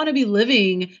I don't want to be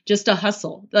living just a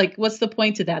hustle. Like, what's the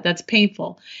point to that? That's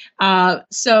painful.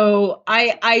 So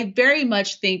I very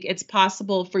much think it's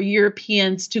possible for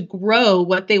Europeans to grow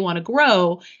what they want to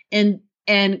grow and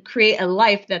create a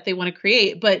life that they want to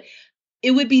create. But it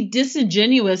would be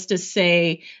disingenuous to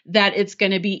say that it's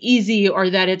going to be easy or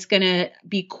that it's going to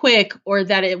be quick or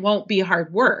that it won't be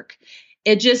hard work.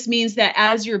 It just means that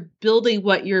as you're building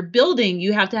what you're building,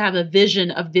 you have to have a vision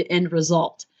of the end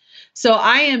result. So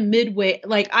I am midway,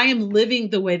 like I am living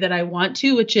the way that I want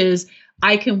to, which is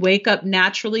I can wake up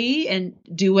naturally and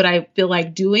do what I feel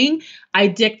like doing. I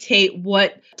dictate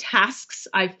what tasks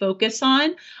I focus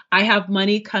on. I have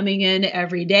money coming in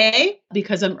every day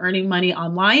because I'm earning money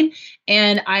online.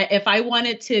 And if I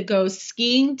wanted to go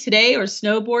skiing today or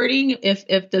snowboarding,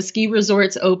 if the ski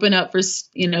resorts open up for,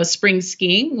 spring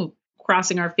skiing,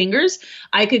 crossing our fingers,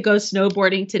 I could go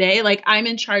snowboarding today. Like I'm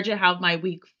in charge of how my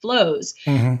week flows.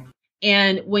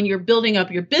 And when you're building up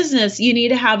your business, you need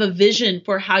to have a vision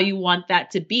for how you want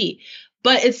that to be.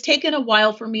 But it's taken a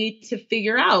while for me to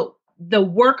figure out the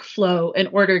workflow in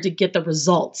order to get the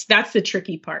results. That's the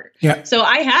tricky part. Yeah. So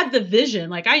I had the vision,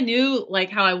 like I knew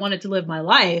like how I wanted to live my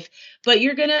life, but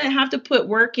you're going to have to put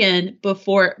work in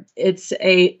before it's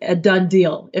a done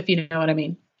deal, if you know what I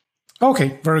mean.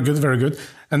 Okay, very good, very good.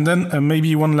 And then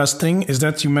maybe one last thing is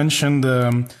that you mentioned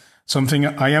something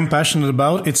I am passionate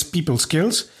about. It's people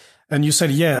skills. And you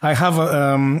said, yeah, I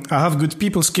have good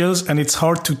people skills, and it's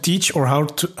hard to teach or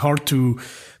hard to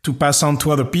pass on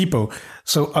to other people.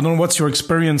 So I don't know what's your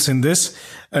experience in this.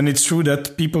 And it's true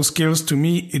that people skills, to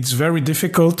me, it's very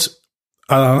difficult.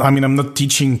 I mean, I'm not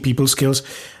teaching people skills.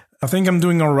 I think I'm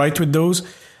doing all right with those,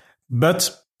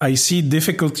 but I see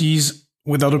difficulties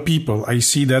with other people. I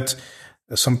see that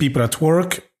some people at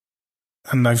work,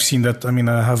 and I've seen that, I mean,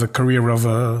 I have a career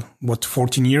of,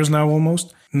 14 years now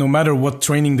almost. No matter what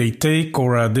training they take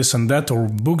or this and that or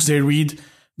books they read,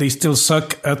 they still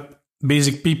suck at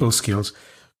basic people skills.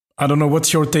 I don't know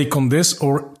what's your take on this,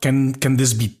 or can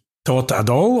this be taught at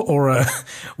all, or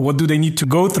what do they need to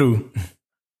go through?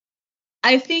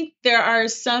 I think there are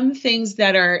some things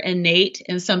that are innate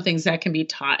and some things that can be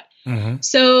taught. Mm-hmm.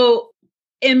 So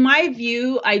in my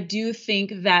view, I do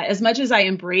think that as much as I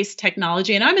embrace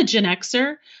technology, and I'm a Gen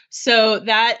Xer, so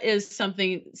that is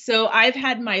something. So I've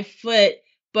had my foot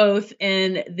both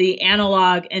in the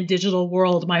analog and digital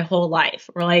world my whole life.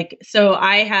 Or like, so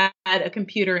I had a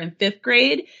computer in 5th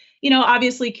grade. You know,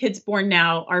 obviously kids born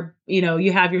now are, you know,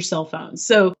 you have your cell phones.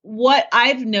 So what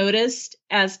I've noticed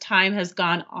as time has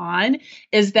gone on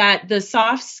is that the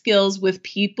soft skills with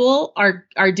people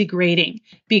are degrading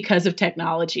because of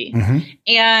technology. Mm-hmm.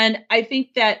 And I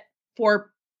think that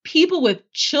for people with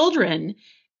children,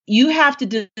 you have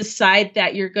to decide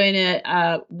that you're going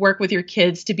to work with your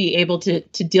kids to be able to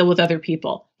deal with other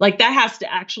people. Like that has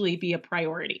to actually be a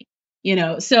priority, you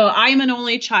know? So I'm an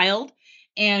only child.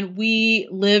 And we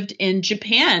lived in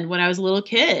Japan when I was a little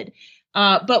kid.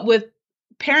 But with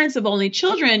parents of only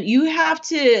children, you have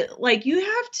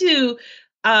to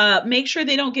make sure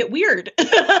they don't get weird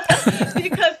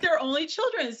because they're only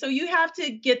children. So you have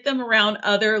to get them around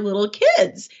other little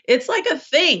kids. It's like a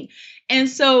thing. And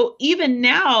so even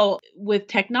now with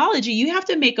technology, you have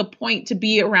to make a point to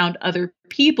be around other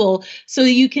people so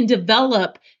that you can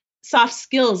develop soft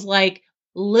skills like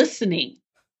listening.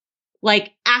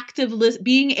 Like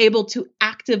being able to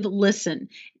active listen.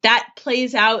 That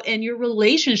plays out in your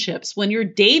relationships when you're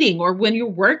dating or when you're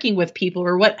working with people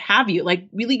or what have you. Like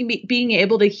really being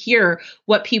able to hear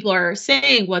what people are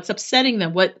saying, what's upsetting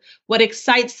them, what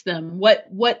excites them,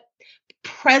 what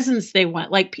presence they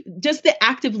want. Like just the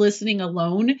active listening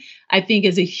alone, I think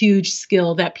is a huge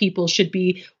skill that people should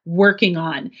be working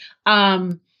on.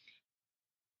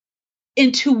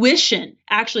 Intuition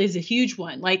actually is a huge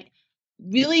one. Like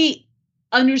really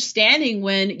understanding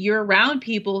when you're around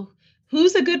people,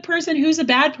 who's a good person, who's a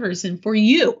bad person for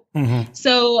you. Mm-hmm.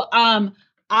 So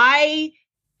I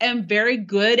am very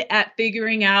good at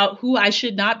figuring out who I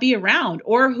should not be around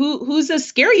or who's a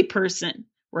scary person,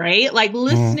 right? Like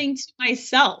listening to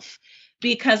myself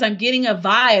because I'm getting a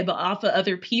vibe off of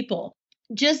other people.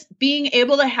 Just being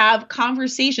able to have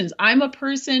conversations. I'm a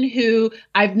person who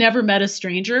I've never met a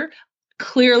stranger.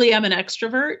 Clearly, I'm an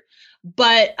extrovert,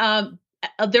 but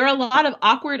there are a lot of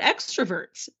awkward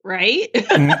extroverts, right?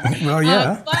 Well,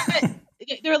 yeah. But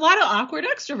there are a lot of awkward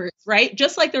extroverts, right?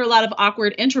 Just like there are a lot of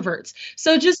awkward introverts.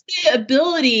 So just the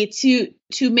ability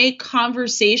to make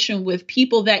conversation with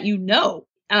people that you know,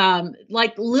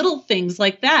 like little things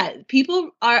like that.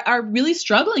 People are really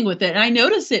struggling with it. And I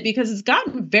notice it because it's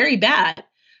gotten very bad.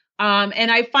 And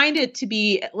I find it to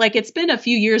be like, it's been a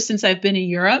few years since I've been in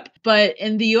Europe, but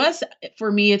in the US,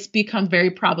 for me, it's become very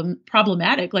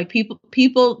problematic. Like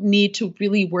people need to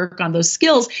really work on those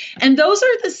skills. And those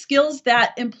are the skills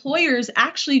that employers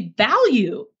actually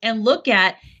value and look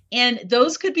at. And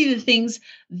those could be the things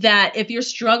that if you're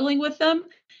struggling with them,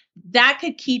 that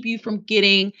could keep you from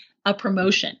getting a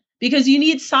promotion. Because you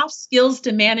need soft skills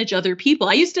to manage other people.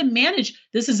 I used to manage,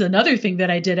 this is another thing that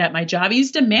I did at my job. I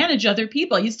used to manage other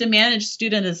people. I used to manage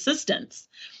student assistants.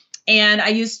 And I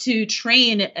used to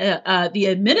train the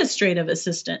administrative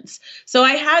assistants. So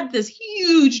I had this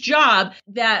huge job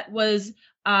that was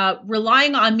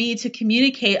relying on me to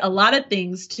communicate a lot of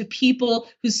things to people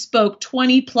who spoke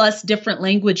 20 plus different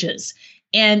languages.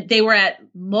 And they were at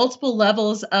multiple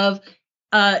levels of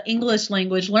English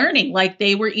language learning. Like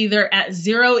they were either at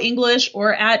zero English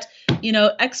or at,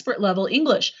 expert level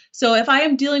English. So if I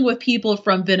am dealing with people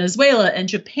from Venezuela and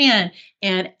Japan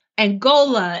and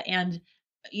Angola and,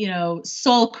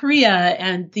 Seoul, Korea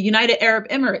and the United Arab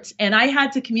Emirates, and I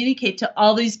had to communicate to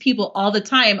all these people all the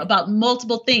time about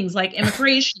multiple things like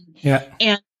immigration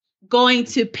and going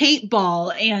to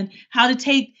paintball and how to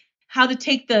take how to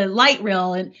take the light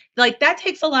rail. And like, that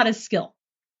takes a lot of skill,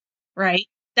 right?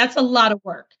 That's a lot of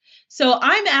work. So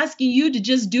I'm asking you to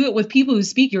just do it with people who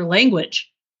speak your language.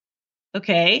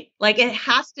 Okay. Like, it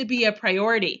has to be a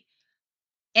priority.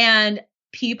 And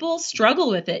people struggle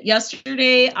with it.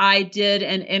 Yesterday, I did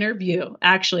an interview,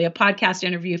 actually, a podcast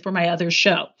interview for my other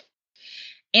show.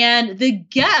 And the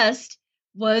guest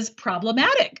was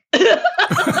problematic.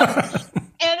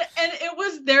 And it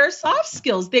was their soft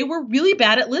skills. They were really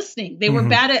bad at listening. They were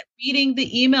bad at reading the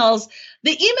emails.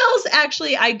 The emails,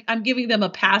 actually, I'm giving them a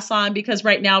pass on because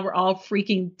right now we're all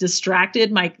freaking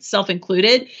distracted, myself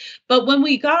included. But when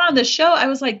we got on the show, I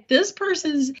was like,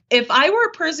 if I were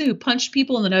a person who punched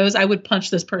people in the nose, I would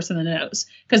punch this person in the nose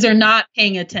because they're not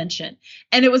paying attention.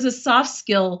 And it was a soft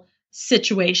skill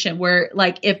situation where,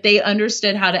 like, if they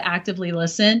understood how to actively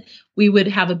listen, we would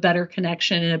have a better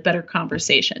connection and a better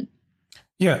conversation.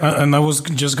 Yeah, and I was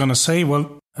just gonna say,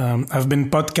 well, I've been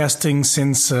podcasting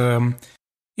since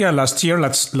last year,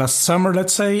 last summer,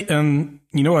 let's say, and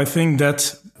I think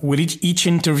that with each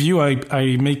interview,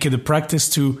 I make it a practice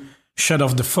to shut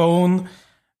off the phone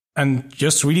and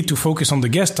just really to focus on the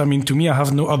guest. I mean, to me, I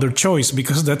have no other choice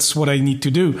because that's what I need to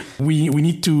do. We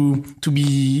need to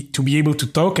be able to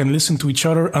talk and listen to each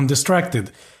other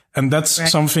undistracted, and that's right.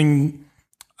 Something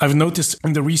I've noticed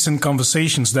in the recent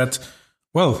conversations that,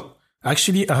 well.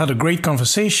 Actually, I had a great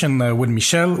conversation with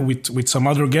Michelle, with some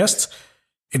other guests.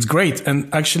 It's great.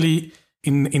 And actually,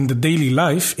 in the daily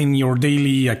life, in your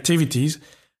daily activities,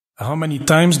 how many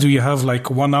times do you have like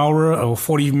 1 hour or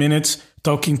 40 minutes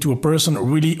talking to a person,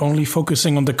 really only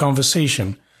focusing on the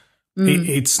conversation?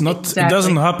 It's not. Exactly. It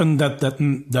doesn't happen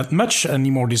that much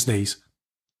anymore these days.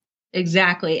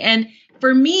 Exactly. And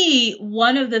for me,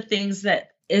 one of the things that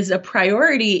is a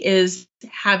priority is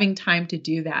having time to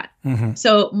do that.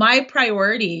 So my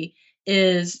priority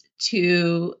is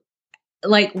to,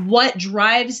 like, what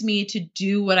drives me to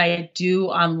do what I do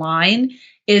online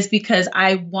is because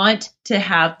I want to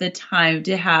have the time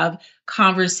to have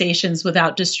conversations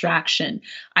without distraction.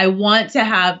 I want to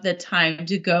have the time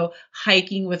to go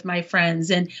hiking with my friends.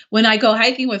 And when I go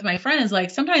hiking with my friends, like,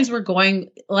 sometimes we're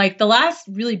going, like, the last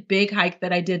really big hike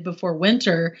that I did before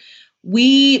winter,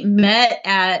 we met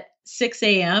at 6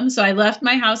 a.m. So I left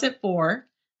my house at 4,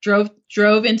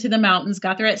 drove into the mountains,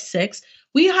 got there at 6.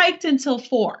 We hiked until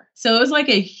 4. So it was like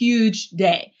a huge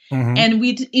day. And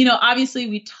we, obviously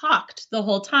we talked the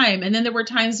whole time. And then there were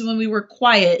times when we were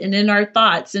quiet and in our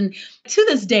thoughts. And to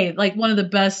this day, like, one of the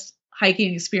best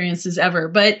hiking experiences ever.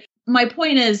 But my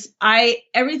point is,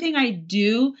 everything I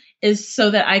do is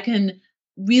so that I can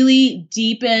really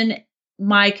deepen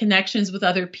my connections with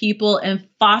other people and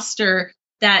foster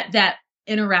that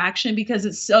interaction, because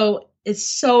it's so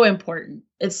important.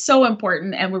 It's so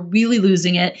important, and we're really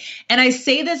losing it. And I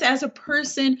say this as a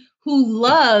person who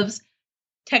loves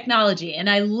technology, and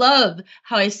I love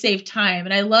how I save time,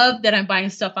 and I love that I'm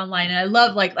buying stuff online, and I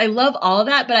love all of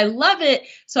that, but I love it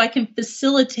so I can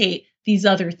facilitate these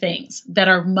other things that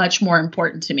are much more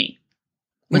important to me,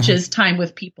 which is time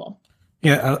with people.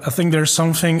 Yeah, I think there's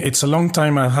something. It's a long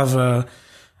time I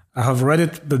have read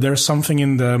it, but there's something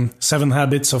in the 7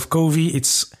 Habits of Covey.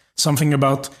 It's something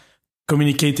about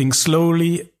communicating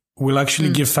slowly will actually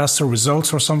give faster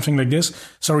results or something like this.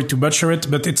 Sorry to butcher it,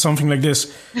 but it's something like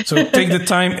this. So take the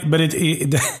time, but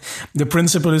the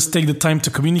principle is take the time to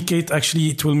communicate. Actually,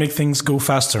 it will make things go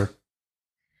faster.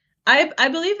 I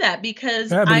believe that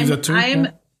because I'm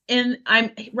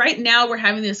right now we're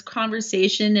having this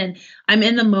conversation and I'm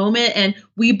in the moment, and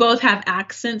we both have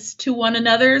accents to one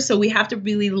another. So we have to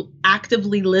really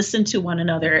actively listen to one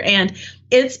another. And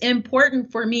it's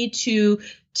important for me to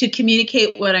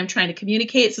communicate what I'm trying to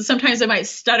communicate. So sometimes I might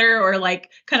stutter or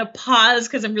like kind of pause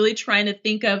because I'm really trying to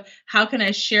think of how can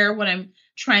I share what I'm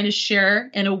trying to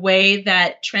share in a way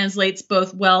that translates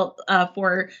both well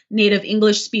for native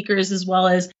English speakers as well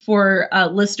as for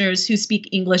listeners who speak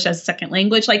English as a second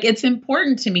language. Like, it's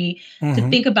important to me to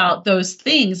think about those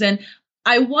things. And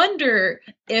I wonder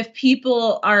if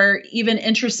people are even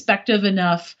introspective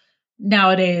enough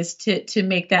nowadays to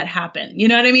make that happen. You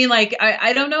know what I mean? Like,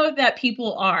 I don't know if that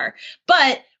people are,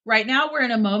 but right now we're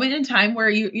in a moment in time where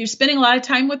you're spending a lot of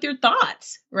time with your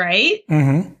thoughts, right?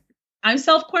 I'm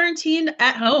self-quarantined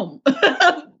at home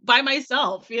by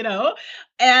myself,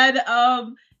 and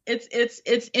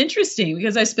it's interesting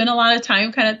because I spend a lot of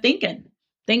time kind of thinking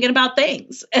about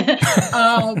things. And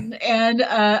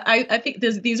I think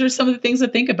these are some of the things to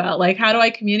think about. Like, how do I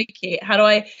communicate? How do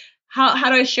I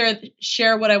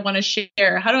share what I want to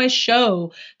share? How do I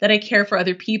show that I care for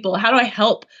other people? How do I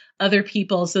help other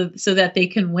people so that they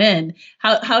can win?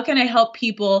 How can I help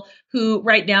people who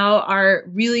right now are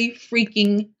really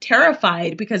freaking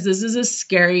terrified because this is a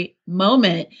scary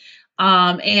moment?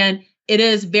 And it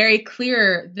is very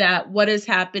clear that what is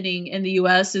happening in the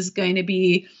US is going to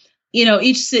be,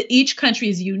 each country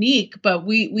is unique, but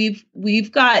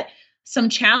we've got some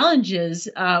challenges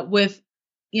with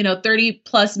 30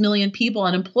 plus million people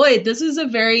unemployed. This is a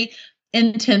very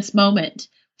intense moment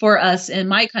for us in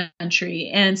my country.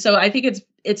 And so I think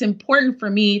it's important for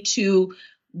me to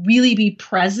really be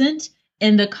present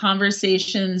in the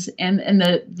conversations and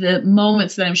the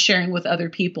moments that I'm sharing with other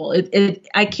people.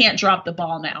 I can't drop the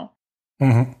ball now.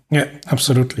 Mm-hmm. Yeah,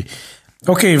 absolutely.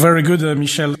 Okay, very good,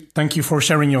 Michelle. Thank you for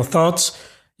sharing your thoughts,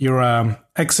 your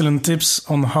excellent tips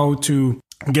on how to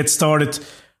get started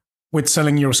with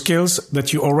selling your skills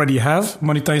that you already have,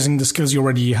 monetizing the skills you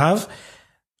already have.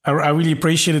 I really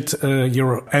appreciated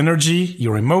your energy,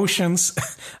 your emotions. I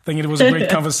think it was a great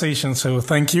conversation, so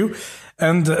thank you.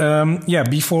 And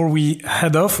before we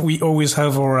head off, we always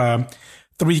have our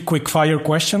 3 quick fire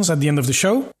questions at the end of the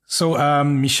show. So,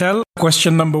 Michelle,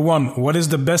 question number 1, what is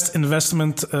the best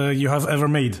investment you have ever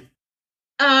made?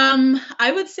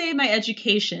 I would say my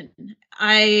education.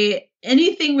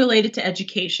 Anything related to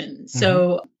education.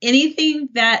 So anything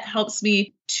that helps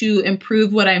me to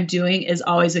improve what I'm doing is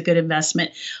always a good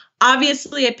investment.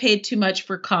 Obviously, I paid too much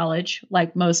for college,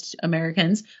 like most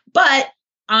Americans, but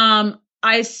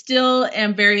I still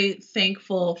am very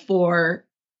thankful for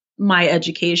my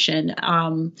education.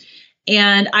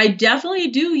 And I definitely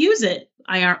do use it.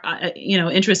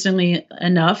 Interestingly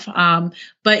enough.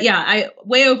 But yeah, I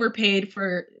way overpaid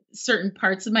for certain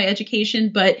parts of my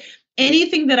education, but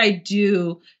anything that I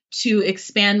do to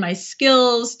expand my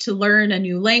skills, to learn a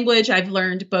new language. I've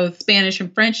learned both Spanish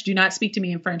and French. Do not speak to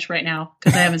me in French right now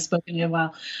because I haven't spoken in a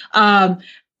while.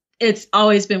 It's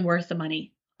always been worth the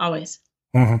money. Always.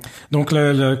 Mm-hmm. Donc,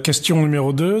 la question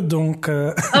numéro 2. Donc,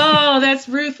 Oh, that's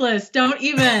ruthless. Don't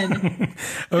even.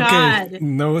 Okay. God.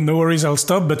 No worries. I'll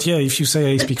stop. But yeah, if you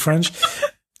say I speak French.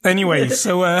 Anyway,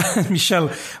 so, Michelle,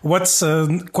 what's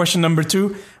question number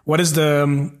 2? What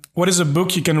is a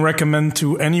book you can recommend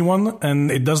to anyone?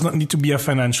 And it does not need to be a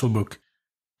financial book.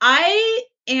 I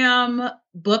am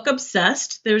book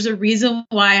obsessed. There's a reason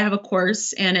why I have a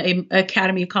course and an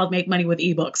academy called Make Money with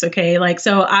eBooks. Okay.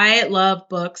 So I love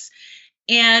books.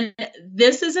 And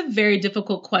this is a very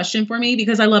difficult question for me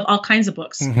because I love all kinds of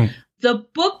books. Mm-hmm. The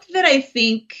book that I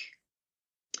think,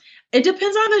 it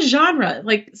depends on the genre.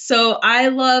 So I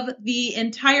love the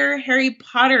entire Harry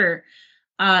Potter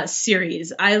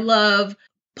series. I love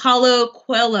Paulo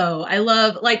Coelho. I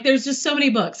love, there's just so many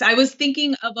books. I was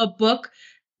thinking of a book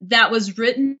that was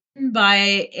written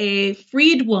by a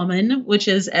freed woman, which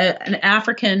is an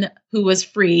African who was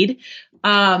freed,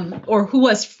 or who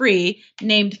was free,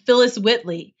 named Phyllis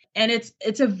Whitley. And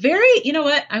it's a very, you know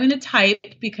what, I'm going to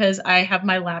type because I have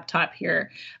my laptop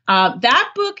here.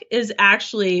 That book is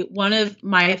actually one of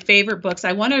my favorite books.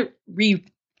 I want to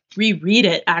reread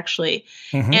it, actually.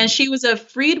 Mm-hmm. And she was a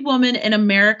freed woman in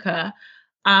America,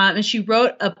 and she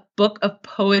wrote a book of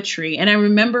poetry. And I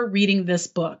remember reading this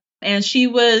book. And she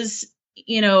was,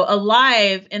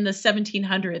 alive in the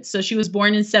 1700s. So she was born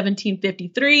in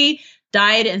 1753,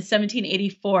 died in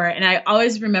 1784. And I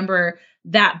always remember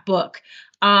that book.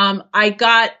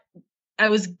 I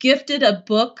was gifted a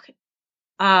book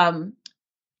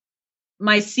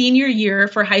my senior year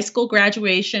for high school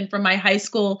graduation from my high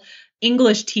school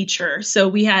English teacher. So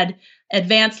we had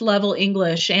advanced level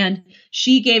English, and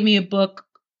she gave me a book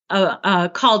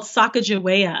called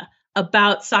Sacagawea,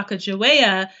 about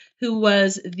Sacagawea, who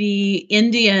was the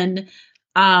Indian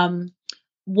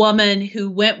woman who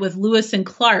went with Lewis and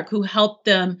Clark, who helped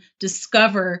them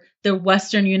discover the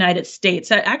Western United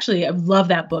States. I love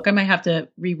that book. I might have to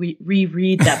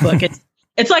reread that book.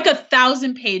 It's like a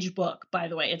 1,000-page book, by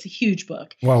the way. It's a huge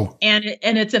book. Wow. And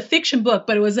it's a fiction book,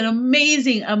 but it was an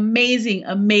amazing, amazing,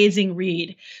 amazing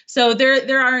read. So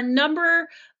there are a number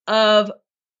of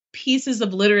pieces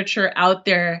of literature out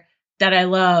there that I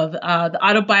love. The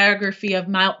autobiography of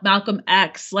Malcolm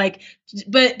X,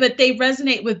 but they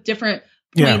resonate with different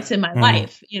points in my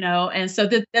life, and so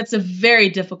that's a very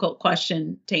difficult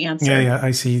question to answer. Yeah,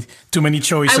 I see. Too many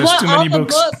choices, I want too many all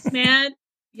books. The books, man.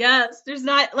 Yes, there's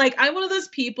not, I'm one of those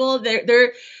people.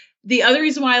 They're the other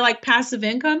reason why I like passive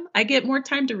income. I get more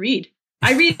time to read.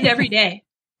 I read every day.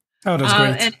 Oh,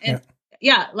 that's great.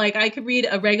 Yeah, I could read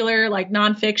a regular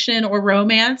nonfiction or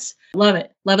romance. Love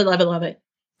it, love it, love it, love it.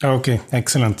 Okay,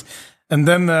 excellent. And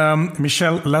then,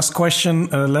 Michelle, last question,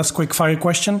 last quick fire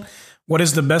question. What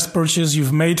is the best purchase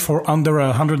you've made for under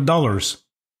 $100?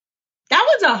 That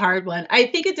was a hard one. I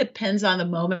think it depends on the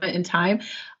moment in time.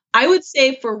 I would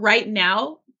say for right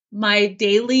now, my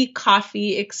daily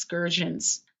coffee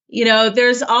excursions.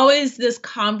 There's always this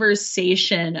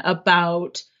conversation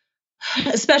about,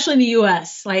 especially in the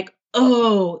US, like,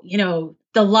 oh,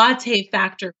 the latte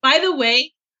factor. By the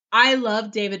way, I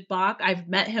love David Bach. I've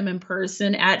met him in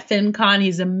person at FinCon.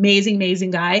 He's an amazing,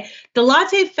 amazing guy. The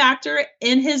latte factor,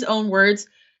 in his own words,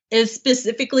 is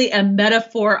specifically a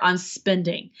metaphor on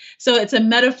spending. So it's a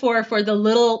metaphor for the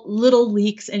little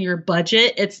leaks in your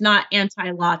budget. It's not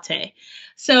anti-latte.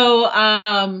 So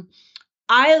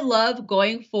I love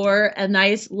going for a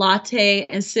nice latte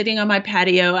and sitting on my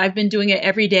patio. I've been doing it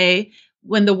every day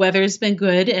when the weather's been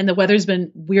good, and the weather's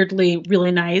been weirdly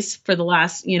really nice for the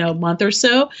last, month or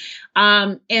so.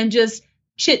 And just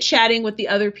chit-chatting with the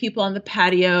other people on the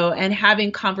patio and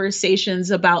having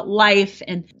conversations about life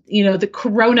and, the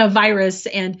coronavirus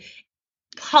and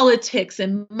politics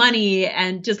and money,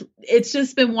 and it's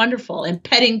just been wonderful, and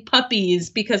petting puppies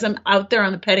because I'm out there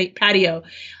on the patio.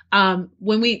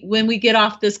 When we get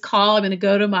off this call, I'm going to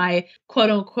go to my quote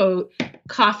unquote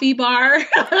coffee bar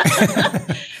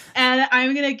and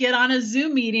I'm going to get on a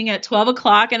Zoom meeting at 12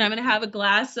 o'clock, and I'm going to have a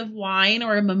glass of wine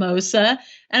or a mimosa,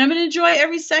 and I'm going to enjoy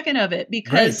every second of it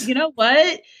because You know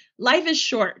what? Life is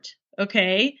short.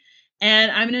 Okay.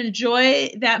 And I'm going to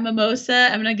enjoy that mimosa.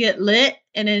 I'm going to get lit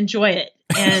and enjoy it.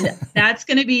 And that's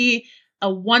going to be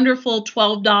a wonderful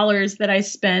 $12 that I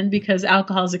spend because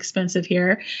alcohol is expensive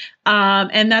here.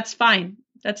 And that's fine.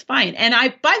 That's fine. And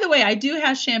by the way, I do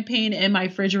have champagne in my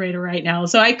refrigerator right now,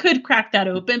 so I could crack that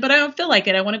open, but I don't feel like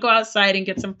it. I want to go outside and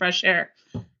get some fresh air,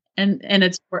 and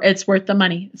it's worth the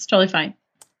money. It's totally fine.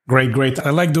 Great.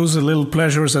 I like those little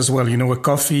pleasures as well. A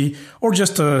coffee or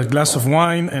just a glass of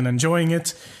wine and enjoying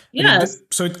it. Yes.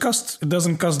 So it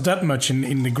doesn't cost that much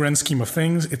in the grand scheme of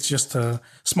things. It's just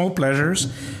small pleasures.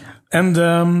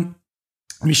 And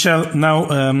Michelle, now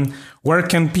how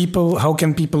can people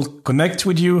connect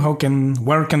with you?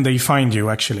 Where can they find you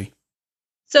actually?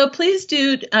 So please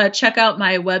do check out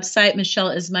my website, Michelle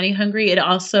is Money Hungry. It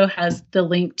also has the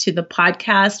link to the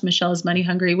podcast, Michelle is Money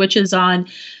Hungry, which is on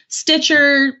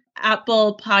Stitcher,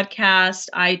 Apple Podcast,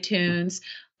 iTunes.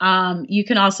 You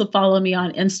can also follow me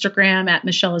on Instagram at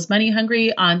Michelle is Money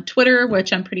Hungry, on Twitter,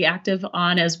 which I'm pretty active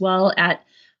on as well, at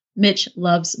Mitch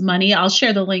Loves Money. I'll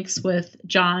share the links with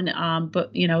John,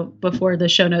 before the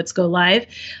show notes go live.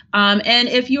 And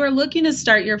if you are looking to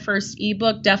start your first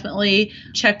ebook, definitely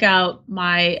check out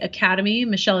my academy,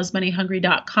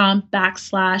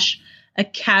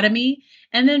 michelleismoneyhungry.com/academy.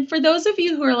 And then for those of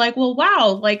you who are like, well,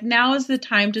 wow, like now is the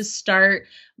time to start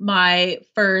my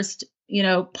first,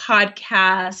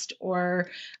 podcast,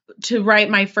 or to write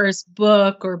my first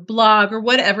book or blog or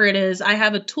whatever it is, I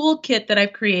have a toolkit that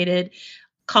I've created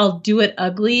called Do It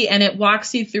Ugly, and it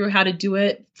walks you through how to do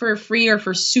it for free or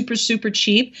for super, super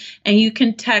cheap. And you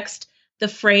can text the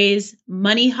phrase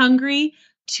money hungry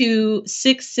to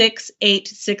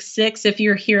 66866. If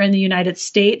you're here in the United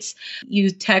States, you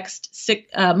text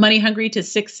money hungry to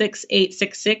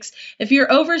 66866. If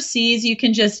you're overseas, you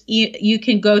can you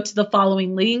can go to the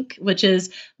following link, which is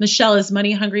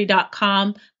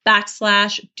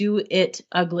michelleismoneyhungry.com/do it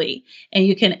ugly, and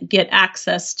you can get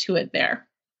access to it there.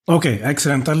 Okay,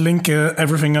 excellent. I'll link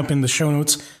everything up in the show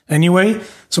notes anyway,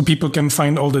 so people can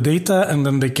find all the data, and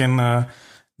then they can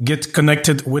get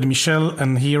connected with Michelle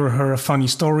and hear her funny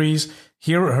stories,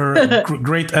 hear her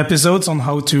great episodes on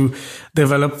how to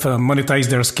develop, monetize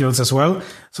their skills as well.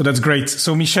 So that's great.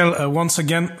 So Michelle, once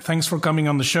again, thanks for coming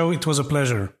on the show. It was a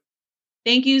pleasure.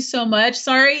 Thank you so much.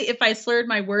 Sorry if I slurred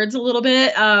my words a little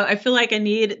bit. I feel like I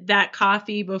need that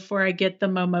coffee before I get the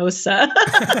mimosa.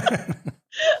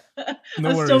 No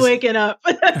I'm worries. still waking up.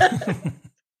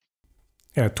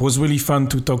 Yeah, it was really fun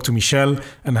to talk to Michelle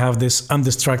and have this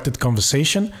undistracted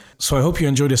conversation. So I hope you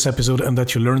enjoyed this episode and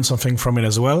that you learned something from it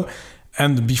as well.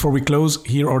 And before we close,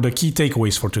 here are the key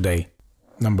takeaways for today.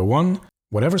 Number 1,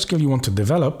 whatever skill you want to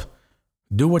develop,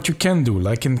 do what you can do,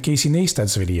 like in Casey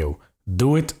Neistat's video.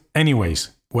 Do it anyways,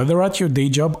 whether at your day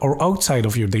job or outside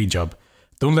of your day job.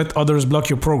 Don't let others block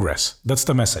your progress. That's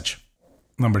the message.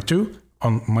 Number 2,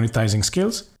 on monetizing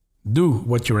skills, do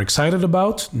what you're excited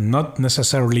about, not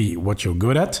necessarily what you're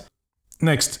good at.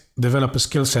 Next, develop a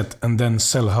skill set and then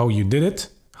sell how you did it,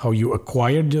 how you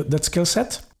acquired that skill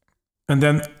set. And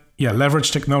then,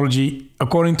 leverage technology.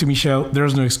 According to Michelle,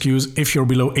 there's no excuse if you're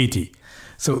below 80.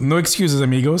 So no excuses,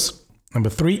 amigos.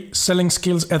 Number 3, selling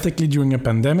skills ethically during a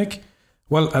pandemic.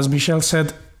 Well, as Michelle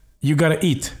said, you gotta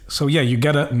eat. So you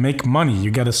gotta make money, you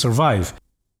gotta survive.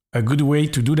 A good way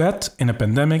to do that in a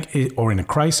pandemic or in a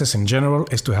crisis in general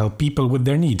is to help people with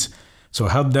their needs. So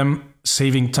help them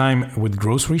saving time with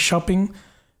grocery shopping,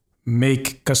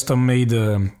 make custom-made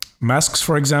Masks,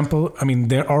 for example, I mean,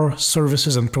 there are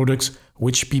services and products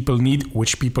which people need,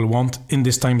 which people want in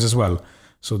these times as well.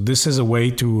 So this is a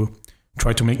way to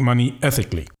try to make money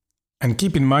ethically. And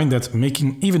keep in mind that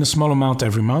making even a small amount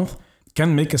every month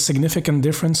can make a significant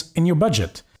difference in your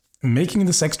budget. Making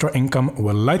this extra income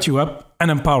will light you up and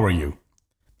empower you.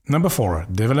 Number 4,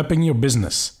 developing your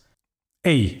business.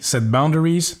 A. Set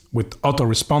boundaries with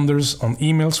autoresponders on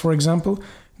emails, for example.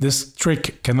 This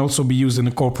trick can also be used in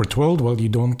the corporate world. Well, you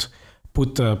don't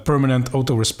put a permanent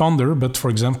autoresponder, but for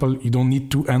example, you don't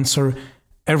need to answer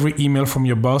every email from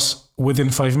your boss within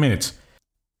 5 minutes.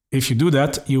 If you do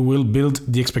that, you will build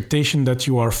the expectation that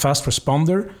you are a fast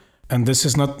responder, and this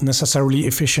is not necessarily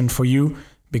efficient for you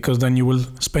because then you will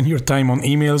spend your time on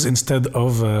emails instead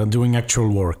of doing actual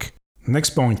work.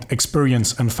 Next point,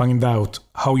 experience and find out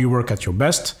how you work at your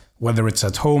best, whether it's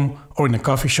at home or in a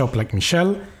coffee shop like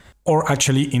Michel, or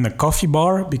actually in a coffee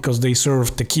bar because they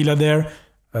serve tequila there.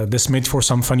 This made for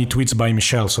some funny tweets by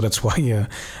Michel, so that's why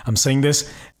I'm saying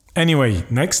this. Anyway,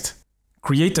 next,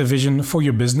 create a vision for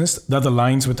your business that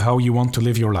aligns with how you want to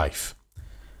live your life.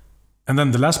 And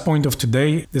then the last point of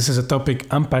today, this is a topic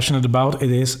I'm passionate about.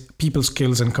 It is people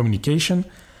skills and communication.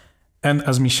 And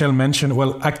as Michel mentioned,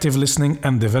 well, active listening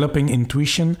and developing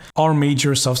intuition are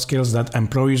major soft skills that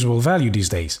employers will value these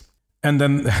days. And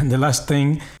then the last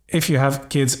thing, if you have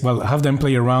kids, well, have them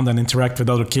play around and interact with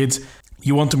other kids.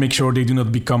 You want to make sure they do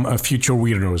not become future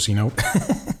weirdos, you know?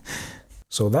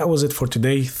 So that was it for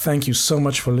today. Thank you so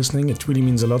much for listening. It really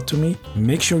means a lot to me.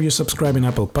 Make sure you subscribe in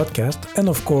Apple Podcast. And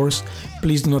of course,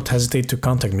 please do not hesitate to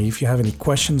contact me. If you have any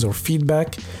questions or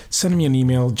feedback, send me an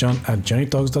email,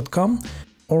 john@johnnytalks.com,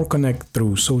 or connect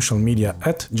through social media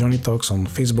at Johnny Talks on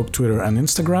Facebook, Twitter, and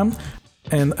Instagram.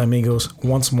 And amigos,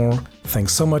 once more,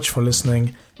 thanks so much for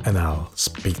listening, and I'll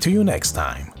speak to you next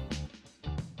time.